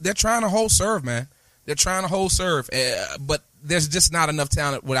Cowboys, they're trying to hold serve, man. They're trying to hold serve. But there's just not enough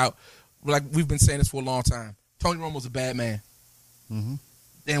talent without, like we've been saying this for a long time. Tony Romo's a bad man. Mm-hmm.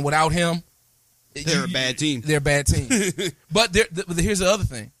 And without him, they're a bad team. They're a bad team. But here's the other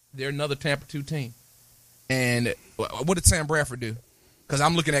thing. They're another Tampa 2 team. And what did Sam Bradford do? Because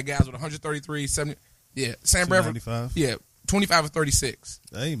I'm looking at guys with 133, 70. Yeah, Sam Bradford. 295. 25 or 36.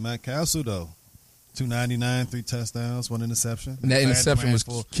 Hey, Matt Castle, though. 299, 3 touchdowns, 1 interception. And that interception was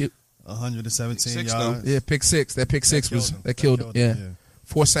cute. 117 yards. Though. Yeah, pick 6. That pick 6 killed him. Yeah.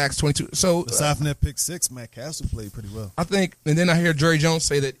 4 sacks, 22. So aside from that pick 6, Matt Castle played pretty well. I think, and then I hear Jerry Jones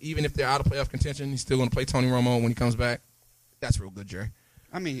say that even if they're out of playoff contention, he's still going to play Tony Romo when he comes back. That's real good, Jerry.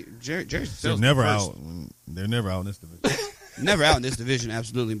 I mean, Jerry's they're never out. They're never out in this division. Never out in this division,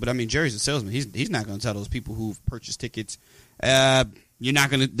 absolutely. But I mean, Jerry's a salesman. He's not going to tell those people who've purchased tickets. You're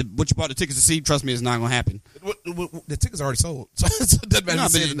not going to what you bought the tickets to see. Trust me, it's not going to happen. The tickets are already sold, so it doesn't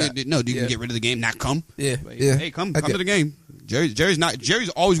matter. No, you can get rid of the game, not come. Yeah, yeah. Hey, come to the game. Jerry's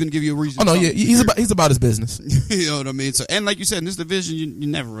always going to give you a reason. Oh no, yeah, he's about his business. You know what I mean? So, and like you said, in this division, you're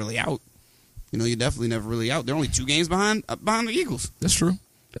never really out. You're definitely never really out. They're only 2 games behind the Eagles. That's true.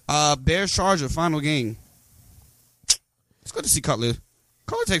 Bears Charger final game. It's good to see Cutler.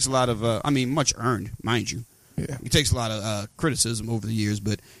 Cutler takes a lot of, much earned, mind you. Yeah. He takes a lot of criticism over the years,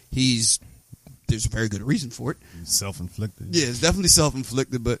 but there's a very good reason for it. Self-inflicted. Yeah, it's definitely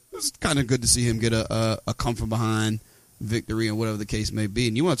self-inflicted, but it's kind of good to see him get a come from behind victory and whatever the case may be.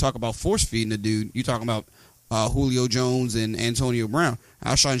 And you want to talk about force feeding the dude? You talking about Julio Jones and Antonio Brown,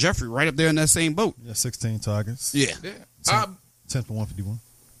 Alshon Jeffrey, right up there in that same boat. Yeah, 16 targets. Yeah, 10 for 151.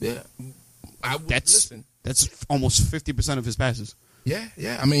 Yeah, that's almost 50% of his passes.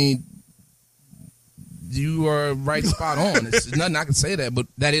 Yeah. I mean, You are right, spot on. It's nothing I can say that, but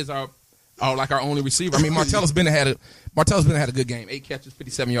that is our only receiver. I mean, Martellus Bennett had a good game. 8 catches,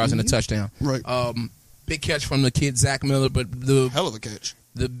 57 yards, and a touchdown. Right. Big catch from the kid Zach Miller, but the Hell of a catch.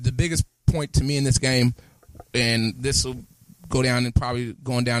 The biggest point to me in this game, and this will go down and probably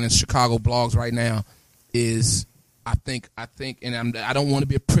going down in Chicago blogs right now, is I think, and I don't want to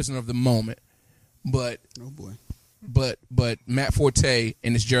be a prisoner of the moment, but Oh boy. but Matt Forte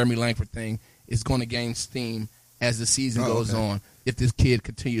and this Jeremy Langford thing is going to gain steam as the season goes on. If this kid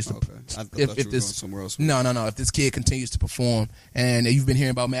continues to, I thought you were going somewhere else. no. If this kid continues to perform, and you've been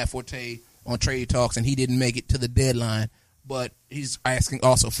hearing about Matt Forte on trade talks, and he didn't make it to the deadline, but he's asking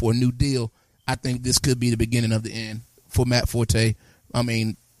also for a new deal. I think this could be the beginning of the end for Matt Forte. I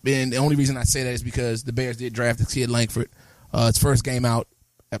mean, and the only reason I say that is because the Bears did draft this kid Langford. His first game out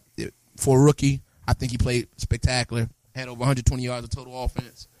for a rookie, I think he played spectacular. Had over 120 yards of total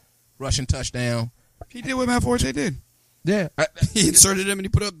offense, rushing touchdown. He did what Matt Forte did. Yeah, He inserted him and he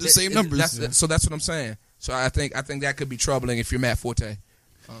put up the same numbers. So that's what I'm saying. So I think that could be troubling if you're Matt Forte.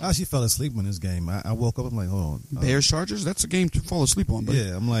 I actually fell asleep in this game. I woke up. I'm like, hold on. Bears Chargers. That's a game to fall asleep on. But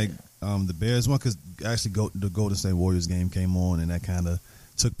Yeah, I'm like, the Bears one because actually the Golden State Warriors game came on and that kind of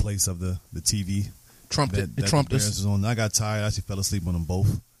took place of the TV. Trumped that it. the Trumped Bears us. was on. I got tired. I actually fell asleep on them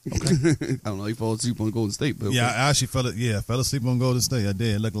both. Okay. I don't know. He fell asleep on Golden State. But Yeah, I actually fell asleep on Golden State. I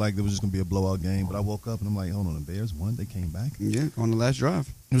did. It looked like it was just gonna be a blowout game, but I woke up and I'm like, hold on, the Bears won. They came back. Yeah, on the last drive.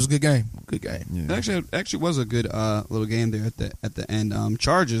 It was a good game. Good game. Yeah. It actually was a good little game there at the end.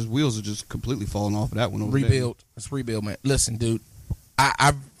 Chargers wheels are just completely falling off of that one. Over there. Rebuild. It's rebuild, man. Listen, dude,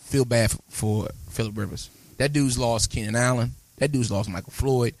 I feel bad for Phillip Rivers. That dude's lost Keenan Allen. That dude's lost Michael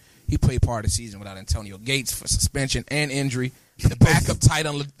Floyd. He played part of the season without Antonio Gates for suspension and injury. The backup tight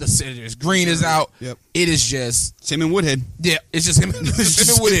end, the Senators. Green is out. Yep. It is just Same in Woodhead. yeah. It's just him and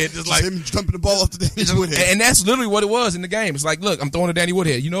Woodhead. Just like him jumping the ball off the Danny Woodhead. and that's literally what it was in the game. It's like, look, I'm throwing to Danny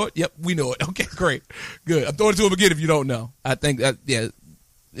Woodhead. You know it? Yep, we know it. Okay, great, good. I'm throwing it to him again if you don't know. I think that they're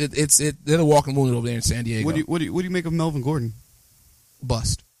the walking wounded over there in San Diego. What do you make of Melvin Gordon?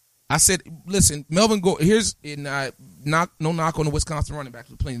 Bust. I said, listen, Melvin Gordon. Here's no knock on the Wisconsin running backs.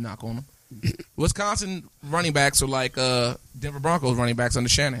 There's plenty of knock on them. Wisconsin running backs are like Denver Broncos running backs under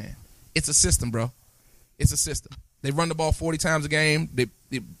Shanahan. It's a system, bro. It's a system. They run the ball 40 times a game. They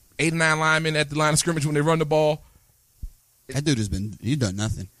 8 or 9 linemen at the line of scrimmage when they run the ball. That dude he's done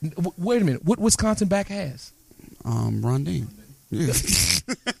nothing. Wait a minute. What Wisconsin back has? Ron Dean. Yeah.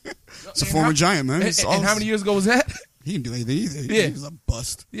 It's a former Giant, man. And how many years ago was that? He didn't do anything either. Yeah. He was a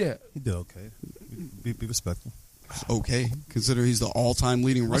bust. Yeah. He did okay. Be respectful. It's okay, consider he's the all-time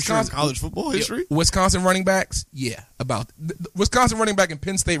leading rusher in college football history. Wisconsin running backs, yeah. The Wisconsin running back and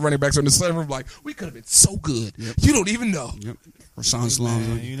Penn State running backs are in the same room like, we could have been so good. Yep. You don't even know. Yep. Rashawn Man,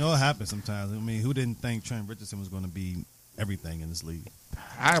 Salams. you know what happens sometimes. I mean, who didn't think Trent Richardson was going to be everything in this league?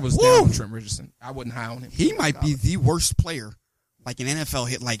 I was down on Trent Richardson. I wasn't high on him. He might be the worst player, like an NFL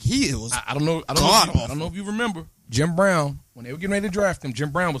hit. Like he was. I don't know. I don't know if you remember Jim Brown when they were getting ready to draft him.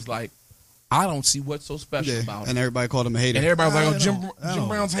 Jim Brown was like, I don't see what's so special about him. And everybody called him a hater. And everybody was like, oh, Jim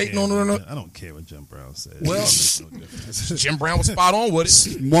Brown's hating on him. I don't care what Jim Brown said. Well, no difference. Jim Brown was spot on with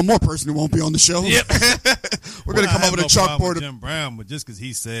it. One more person who won't be on the show. Yep. We're gonna come up with a chalkboard. Jim Brown, but just because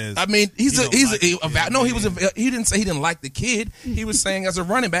he says, I mean, he didn't say he didn't like the kid. He was saying as a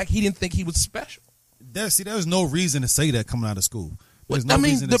running back, he didn't think he was special. There's no reason to say that coming out of school. There's no I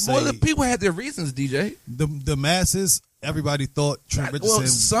mean, reason to say the people had their reasons, DJ. the masses. Everybody thought Trent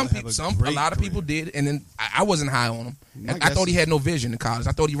Richardson. A lot of people did, and then I wasn't high on him. I thought he had no vision in college.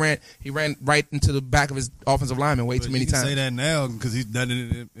 I thought he ran right into the back of his offensive lineman way too many times. Say that now because he's done it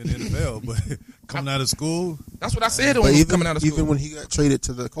in the NFL, but coming out of school, that's what I said when he was coming out of school. Even when he got traded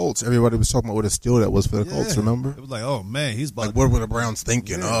to the Colts, everybody was talking about what a steal that was for the Colts. Remember? It was like, oh man, he's about. Like, what were the Browns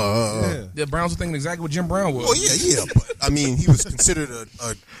thinking? The Browns were thinking exactly what Jim Brown was. Oh yeah. But I mean, he was considered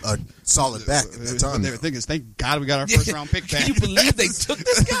a solid back at the time. What they were thinking is, thank God we got our first round pick back. Can you believe they took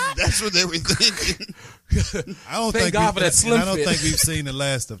this guy? That's what they were thinking. I don't Thank think God for that slim I don't fit. think we've seen the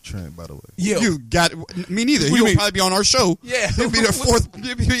last of Trent. By the way, Yeah. You got me neither. He'll probably be on our show. Yeah. He'll be the fourth.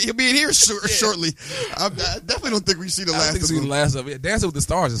 He'll be in here shortly. I definitely don't think we see the I don't last think of we see the him. last of it. Dancing with the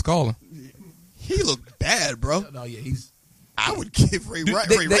Stars is calling. He looked bad, bro. No, yeah, he's. I would give Ray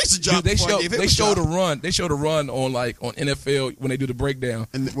Rice a job. They before I gave him a showed job. a run. They showed a run on NFL when they do the breakdown.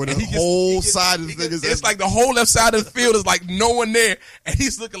 And where the whole side of the thing is. It's like the whole left side of the field is like no one there, and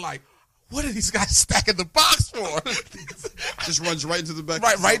he's looking like, what are these guys stacking the box for? just runs right into the back.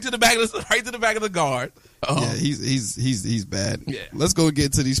 right to the back of the guard. Yeah, he's bad. Yeah. Let's go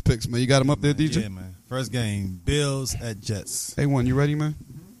get to these picks, man. You got them up there, DJ? yeah, man. First game, Bills at Jets. A1, you ready, man?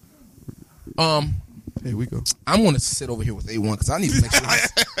 Here we go. I'm going to sit over here with A1 because I need to make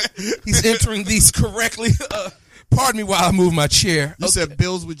sure he's entering these correctly. Pardon me while I move my chair. You said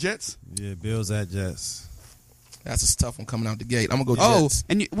Bills with Jets? Yeah, Bills at Jets. That's a tough one coming out the gate. I'm going to go Oh, Jets.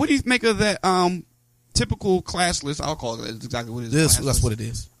 and what do you make of that typical classless? I'll call it. That's exactly what it is. That's what it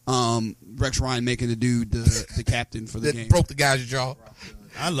is. Rex Ryan making the dude the captain for the That game. broke the guy's jaw.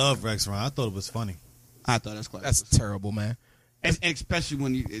 I love Rex Ryan. I thought it was funny. I thought that's classless. That's terrible, man. and especially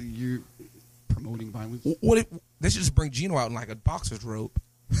when you're promoting violence. They should just bring Gino out in like a boxer's robe.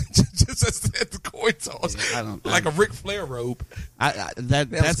 just at the coin toss. Yeah, I don't- like a Ric Flair robe.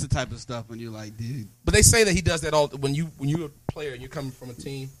 That's the type of stuff when you're like, dude. But they say that he does that all when you're a player and you're coming from a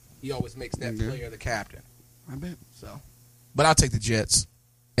team, he always makes that Yeah. player the captain. I bet. So, but I'll take the Jets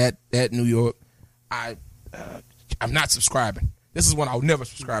at New York. I'm not subscribing. This is one I'll never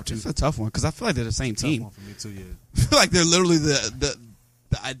subscribe to. It's a tough one because I feel like they're the same Tough team. one for me too. Yeah. I feel like they're literally the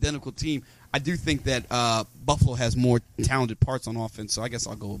identical team. I do think that Buffalo has more talented parts on offense, so I guess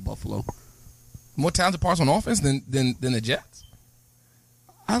I'll go with Buffalo. More talented parts on offense than the Jets.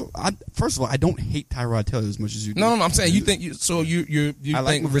 First of all, I don't hate Tyrod Taylor as much as you do. No, I'm saying you think you. So you I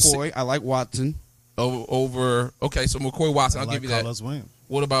like think McCoy. I like Watson. over. Okay, so McCoy Watson. I'll give you that. Carlos Williams.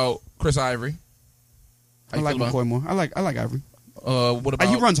 What about Chris Ivory? I How you like feel McCoy more. I like Ivory. What about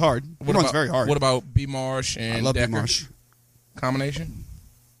He runs hard. He What runs about, very hard. What about B. Marsh and I love Decker? Marsh. Combination?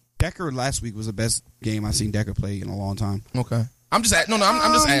 Decker last week was the best game I've seen Decker play in a long time. Okay. I'm just asking.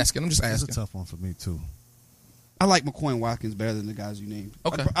 I'm just That's a asking. tough one for me too. I like McCoy and Watkins better than the guys you named.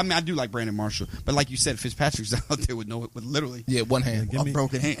 Okay. I mean, I do like Brandon Marshall, but like you said, Fitzpatrick's out there with literally Yeah, one hand. Give a me-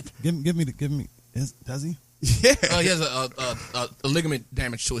 broken hand. Give me. Does he? Yeah, He has a ligament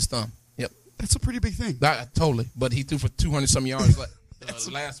damage to his thumb. Yep. that's a pretty big thing. Totally. But he threw for 200 some yards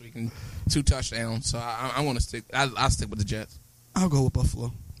last week and 2 touchdowns. So I want to stick. I'll stick with the Jets. I'll go with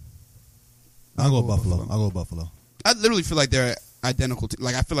Buffalo. I'll go Buffalo. I literally feel like they're identical.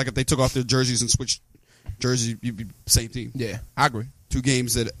 Like I feel like if they took off their jerseys and switched jerseys, you'd be same team. Yeah, I agree. Two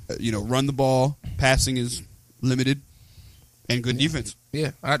games that run the ball, passing is limited, and good defense.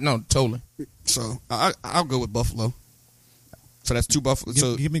 Yeah, no, totally. So I'll go with Buffalo. So that's 2 Buffalo.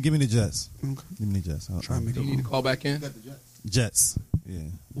 So Give me the Jets. Okay. Give me the Jets. Try and make Do it you need to call back in? Jets. Yeah.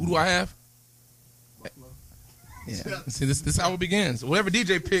 Who do I have? Yeah. See, this is how it begins. Whatever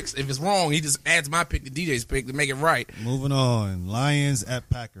DJ picks, if it's wrong, he just adds my pick to DJ's pick to make it right. Moving on. Lions at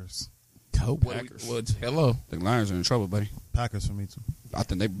Packers. Packers. Hello. The Lions are in trouble, buddy. Packers for me too. I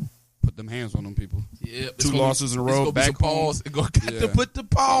think they put them hands on them people. Yeah, 2 losses in a row. Back home. Got to put the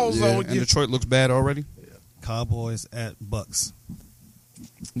pause Yeah, on and you. Detroit looks bad already. Cowboys at Bucks.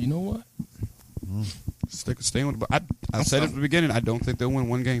 You know what? Staying with the. I said at the beginning. I don't think they'll win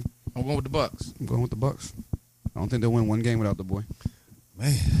one game. I'm going with the Bucks. I'm going with the Bucks. I don't think they'll win one game without the boy.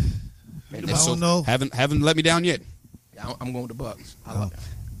 Man. I So, don't know. Haven't let me down yet. Yeah, I'm going with the Bucks.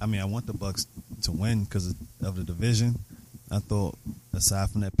 I mean, I want the Bucks to win because of the division. I thought, aside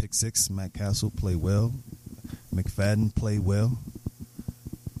from that pick 6, Matt Castle played well. McFadden played well.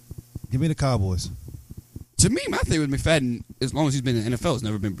 Give me the Cowboys. To me, my thing with McFadden, as long as he's been in the NFL, has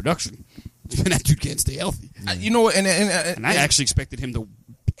never been production. It's been that dude can't stay healthy. You know what? And I actually expected him to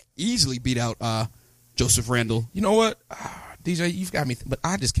easily beat out Joseph Randle. You know what, DJ, you've got me, but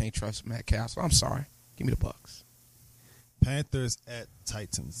I just can't trust Matt Castle. I'm sorry. Give me the Bucks. Panthers at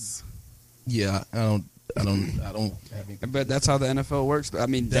Titans. Yeah, I don't. But that's how the NFL works. I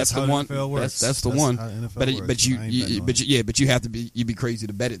mean, that's the how one. NFL works. That's the That's one. how NFL But works. but I ain't betting on it. you have to be. You'd be crazy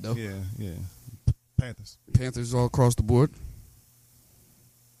to bet it though. Yeah. Panthers. Panthers all across the board.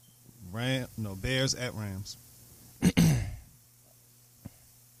 Bears at Rams.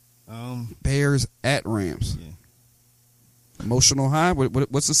 Bears at Rams. Yeah. Emotional high.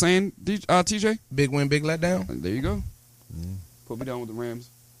 What's the saying, TJ? Big win, big letdown. There you go. Yeah. Put me down with the Rams.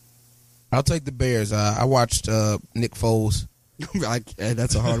 I'll take the Bears. I watched Nick Foles.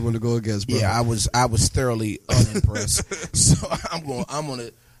 That's a hard one to go against, bro. Yeah, I was thoroughly unimpressed. So I'm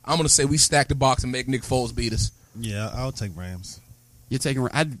gonna say we stack the box and make Nick Foles beat us. Yeah, I'll take Rams. You're taking.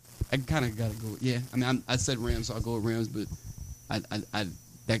 I kind of gotta go. Yeah, I mean, I said Rams, so I'll go with Rams, but I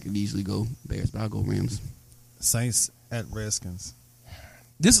that could easily go Bears, but I'll go Rams. Saints at Redskins.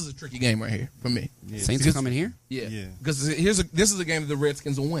 This is a tricky game right here for me. Yeah. Saints are coming here. Yeah, Yeah. because this is a game that the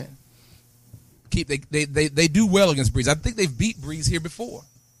Redskins will win. They do well against Breeze. I think they've beat Breeze here before.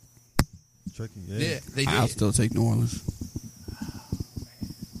 Tricky. Yeah, they did. I'll still take New Orleans.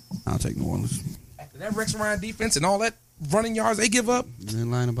 I'll take New Orleans. After that Rex Ryan defense and all that running yards they give up. You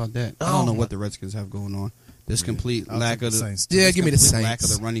ain't lying about that. I don't know what the Redskins have going on. This complete I'll lack take of the Saints, too. Yeah, give me the complete lack of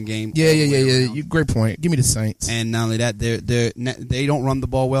Saints. the running game. Yeah. all the way around. You great point. Give me the Saints. And not only that, they don't run the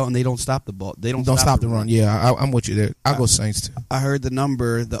ball well, and they don't stop the ball. They don't stop the run. Yeah, I'm with you there. I'll go Saints too. I heard the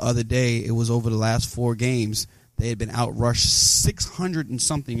number the other day. It was over the last 4 games. They had been outrushed 600 and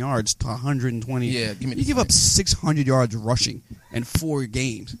something yards to 120. Yeah, you give up 600 yards rushing in 4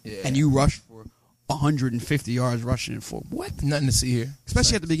 games, and you rush for 150 yards rushing in 4. What? Nothing to see here.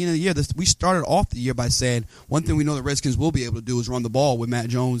 Especially at the beginning of the year. We started off the year by saying one thing we know the Redskins will be able to do is run the ball with Matt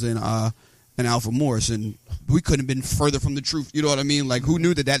Jones and Alfred Morris, and we couldn't have been further from the truth. You know what I mean? Like, who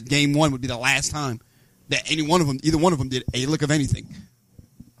knew that game 1 would be the last time that either one of them did a lick of anything?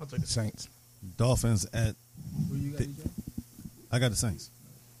 I'll take the Saints. Dolphins at. Who you got, DJ? I got the Saints.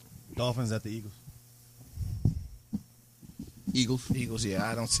 Dolphins at the Eagles. Eagles, yeah.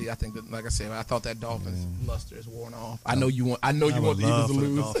 I don't see. I think that, like I said, I thought that Dolphins luster is worn off. I know you want the Eagles to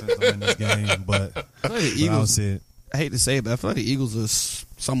lose. The Dolphins to win this game, but I feel like the I don't Eagles. see it. I hate to say it, but I feel like the Eagles are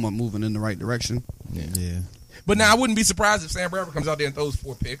somewhat moving in the right direction. Yeah. But now I wouldn't be surprised if Sam Bradford comes out there and throws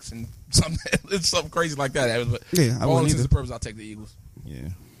 4 picks and something crazy like that. But Yeah, I all wouldn't intents either. and purposes, I'll take the Eagles. Yeah.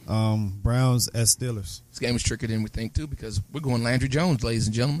 Browns at Steelers. This game is trickier than we think too because we're going Landry Jones, ladies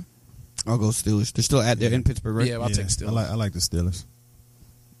and gentlemen. I'll go Steelers. They're still there in Pittsburgh, right? Yeah, I'll take Steelers. I like the Steelers.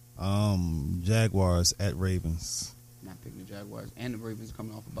 Jaguars at Ravens. Not picking the Jaguars. And the Ravens are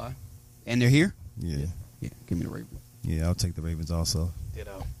coming off a bye. And they're here? Yeah. Yeah, give me the Ravens. Yeah, I'll take the Ravens also.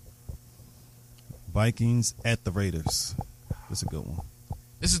 Ditto. Vikings at the Raiders. That's a good one.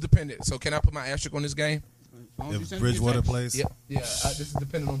 This is dependent. So can I put my asterisk on this game? If Bridgewater plays, Yeah. This is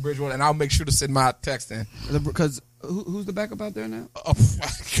dependent on Bridgewater, and I'll make sure to send my text in. Because who's the backup out there now?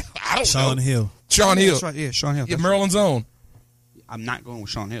 I don't Sean know. Hill. Sean Hill. That's right. Yeah, Sean Hill. Yeah, That's Maryland's own. right. I'm not going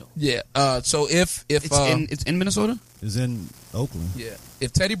with Sean Hill. Yeah. So if It's in Minnesota? Is in Oakland. yeah,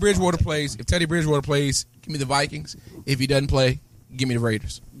 if Teddy Bridgewater plays, give me the Vikings. If he doesn't play, give me the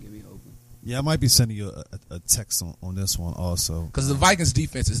Raiders. Give me Oakland. Yeah, I might be sending you a text on this one also. Because the Vikings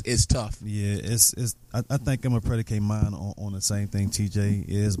defense is tough. Yeah, it's. I think I'm gonna predicate mine on the same thing TJ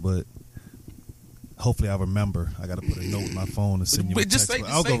is, but hopefully I remember. I got to put a note in my phone and send you. But a just text.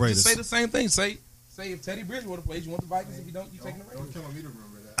 say, I'll go Raiders. just say the same thing. Say if Teddy Bridgewater plays, you want the Vikings. If you don't, you taking the Raiders. Don't tell me to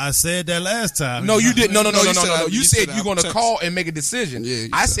remember that. I said that last time. No, you didn't. No. You said said you're going to text. call and make a decision. Yeah, you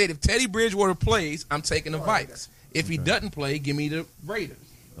I said. said if Teddy Bridgewater plays, I'm taking the Vikes. If he doesn't play, give me the Raiders.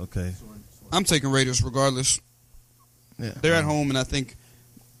 Okay. I'm taking Raiders regardless. Yeah. They're at home, and I think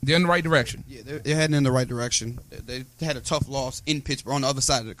They're in the right direction. yeah, they're heading in the right direction. They had a tough loss in Pittsburgh on the other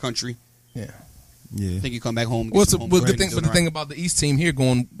side of the country. Yeah. Yeah. I think you come back home. And Well, get some home the training, thing, doing but the all thing right. about the East team here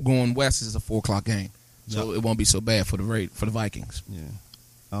going west is a 4:00 game, so Yep. it won't be so bad for the Vikings. Yeah.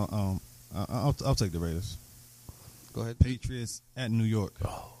 I'll take the Raiders. Go ahead. Patriots at New York.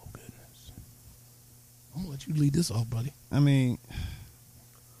 Oh goodness! I'm gonna let you lead this off, buddy. I mean,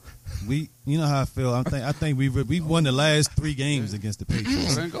 you know how I feel. I think we won the last 3 games against the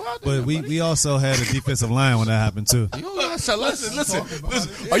Patriots, Go out there, but we also had a defensive line when that happened too. Listen.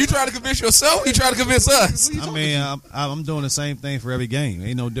 Are you trying to convince yourself? Or are you trying to convince us? I mean, I'm doing the same thing for every game.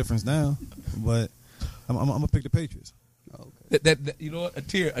 Ain't no difference now, but I'm gonna pick the Patriots. That you know what? A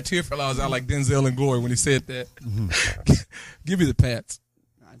tear fell out like Denzel in Glory when he said that. Give me the Pats.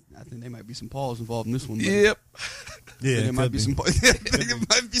 I think there might be some pause involved in this one. Yep. Yeah, There might be some. There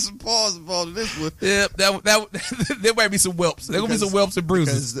might be some pause involved in this one. Yep. That there might be some whelps. There gonna be some whelps and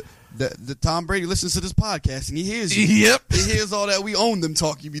bruises. Because the Tom Brady listens to this podcast and he hears you. Yep. He hears all that we own them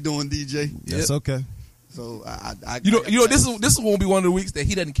talk you be doing, DJ. That's okay. So I You know this won't be one of the weeks that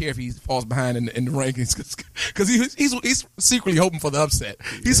he doesn't care if he falls behind in the rankings because he's secretly hoping for the upset.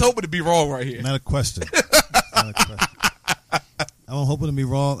 He's hoping to be wrong right here. Not a question. I'm hoping to be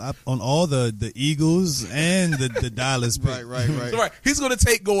wrong on all the Eagles and the Dallas pick. right. Right. He's gonna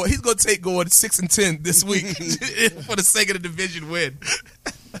take going 6-10 this week for the sake of the division win.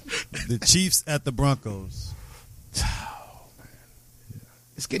 The Chiefs at the Broncos.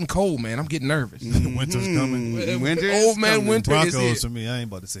 It's getting cold, man. I'm getting nervous. Winter's coming. Winter Old is man coming. winter is here. Broncos for me. I ain't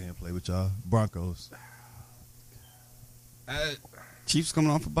about to sit here and play with y'all. Broncos. Chiefs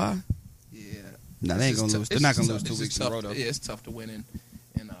coming off a bye. Yeah. Nah, they ain't gonna lose. They're not gonna lose 2 weeks in a row though. Yeah, it's tough to win in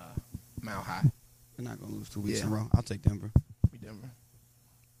Mile High. They're not gonna lose 2 weeks Yeah. in a row. I'll take Denver. We Denver.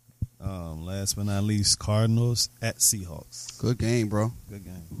 Last but not least, Cardinals at Seahawks. Good game, bro. Good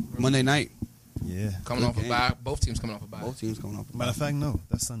game. Monday night. Yeah. Coming Good off a game. bye. Both teams coming off a bye. Both teams coming off a bye. Matter of fact, no.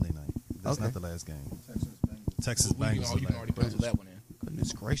 That's Sunday night. That's Okay. not the last game. Texans, Bengals. Texas You Bengals. can already pencil that one in.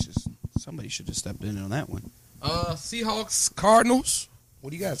 Goodness gracious. Somebody should have stepped in on that one. Seahawks, Cardinals.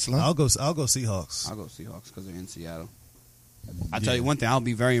 What do you got, Slum? I'll go Seahawks. I'll go Seahawks because they're in Seattle. I tell you one thing, I'll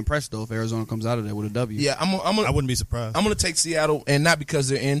be very impressed though if Arizona comes out of there with a W. Yeah, I wouldn't be surprised. I'm going to take Seattle, and not because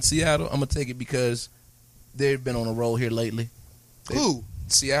they're in Seattle. I'm going to take it because they've been on a roll here lately. Who?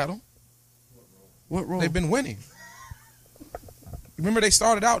 Seattle. What role? They've been winning. Remember, they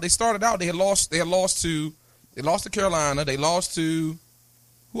started out. They had lost to Carolina. They lost to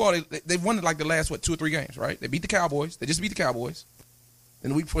who are they? They've won like the last 2 or 3 games, right? They beat the Cowboys. They just beat the Cowboys.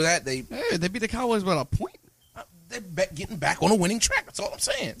 And the week before that, they beat the Cowboys by a point. They're getting back on a winning track. That's all I'm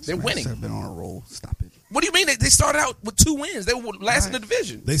saying. They're winning. They've been on a roll. Stop it. What do you mean? They started out with 2 wins. They were last in the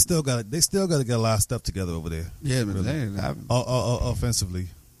division. They still got to get a lot of stuff together over there. Yeah, but offensively.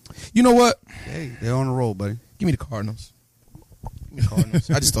 You know what? Hey, they're on a roll, buddy. Give me the Cardinals.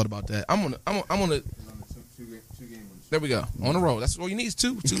 I just thought about that. I'm gonna. There we go. On the roll. That's all you need is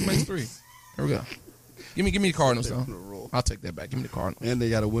 2. 2 makes 3. There we go. Give me the Cardinals though. I'll take that back. Give me the Cardinals. And they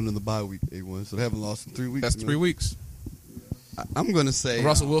got a win in the bye week. They won, so they haven't lost in 3 weeks. That's 3 weeks. I'm gonna say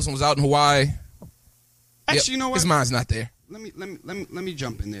Russell Wilson was out in Hawaii. Actually, you know what? His mind's not there. Let me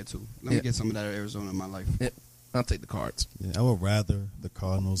jump in there too. Let me get some of that Arizona in my life. Yep. I'll take the Cards. Yeah, I would rather the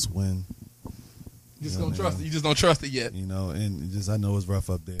Cardinals win. You just don't trust it. You just don't trust it yet. And just I know it's rough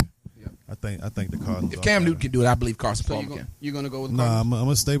up there. Yep. I think the Cardinals. If Cam Newton can do it, I believe Carson Palmer can. You're gonna go with the Nah, Cardinals? I'm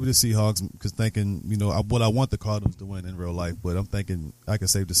gonna stay with the Seahawks because thinking, what I want the Cardinals to win in real life, but I'm thinking I can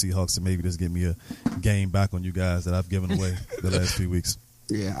save the Seahawks and maybe just give me a game back on you guys that I've given away the last few weeks.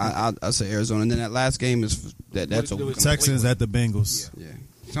 Yeah, I'll say Arizona, and then that last game is that's over. Texans at the Bengals. Yeah,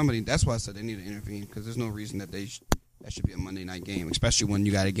 that's why I said they need to intervene because there's no reason that that should be a Monday night game, especially when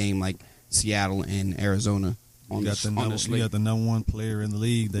you got a game like Seattle and Arizona. You got the number 1 player in the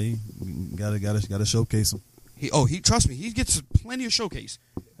league. They gotta showcase him. He trust me. He gets plenty of showcase.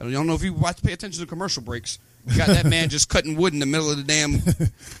 I don't know if you pay attention to commercial breaks. You got that man just cutting wood in the middle of the damn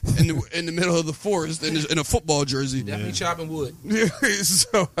in the middle of the forest in a football jersey. Definitely chopping wood.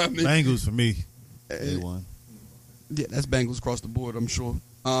 So Bengals for me. They won. Yeah, that's Bengals across the board. I'm sure.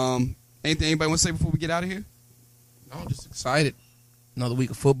 Anything anybody want to say before we get out of here? I'm just excited. Another week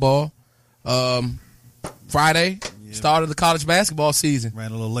of football. Friday, start of the college basketball season.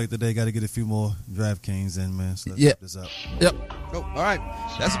 Ran a little late today. Got to get a few more DraftKings in, man. So let's wrap this up. Yep. Oh, all right.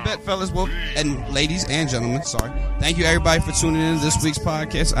 That's a bet, fellas. Well, and ladies and gentlemen, sorry. Thank you, everybody, for tuning in to this week's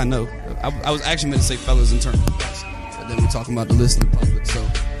podcast. I know. I was actually meant to say fellas in terms of guys, but then we're talking about the listening public. So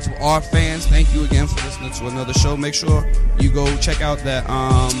to our fans, thank you again for listening to another show. Make sure you go check out that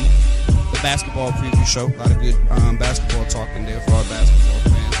the basketball preview show. A lot of good basketball talk in there for our basketball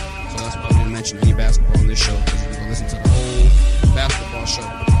fans. So that's why we didn't mention any basketball on this show, because you can listen to the whole basketball show.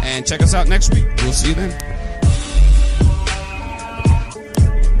 And check us out next week. We'll see you then.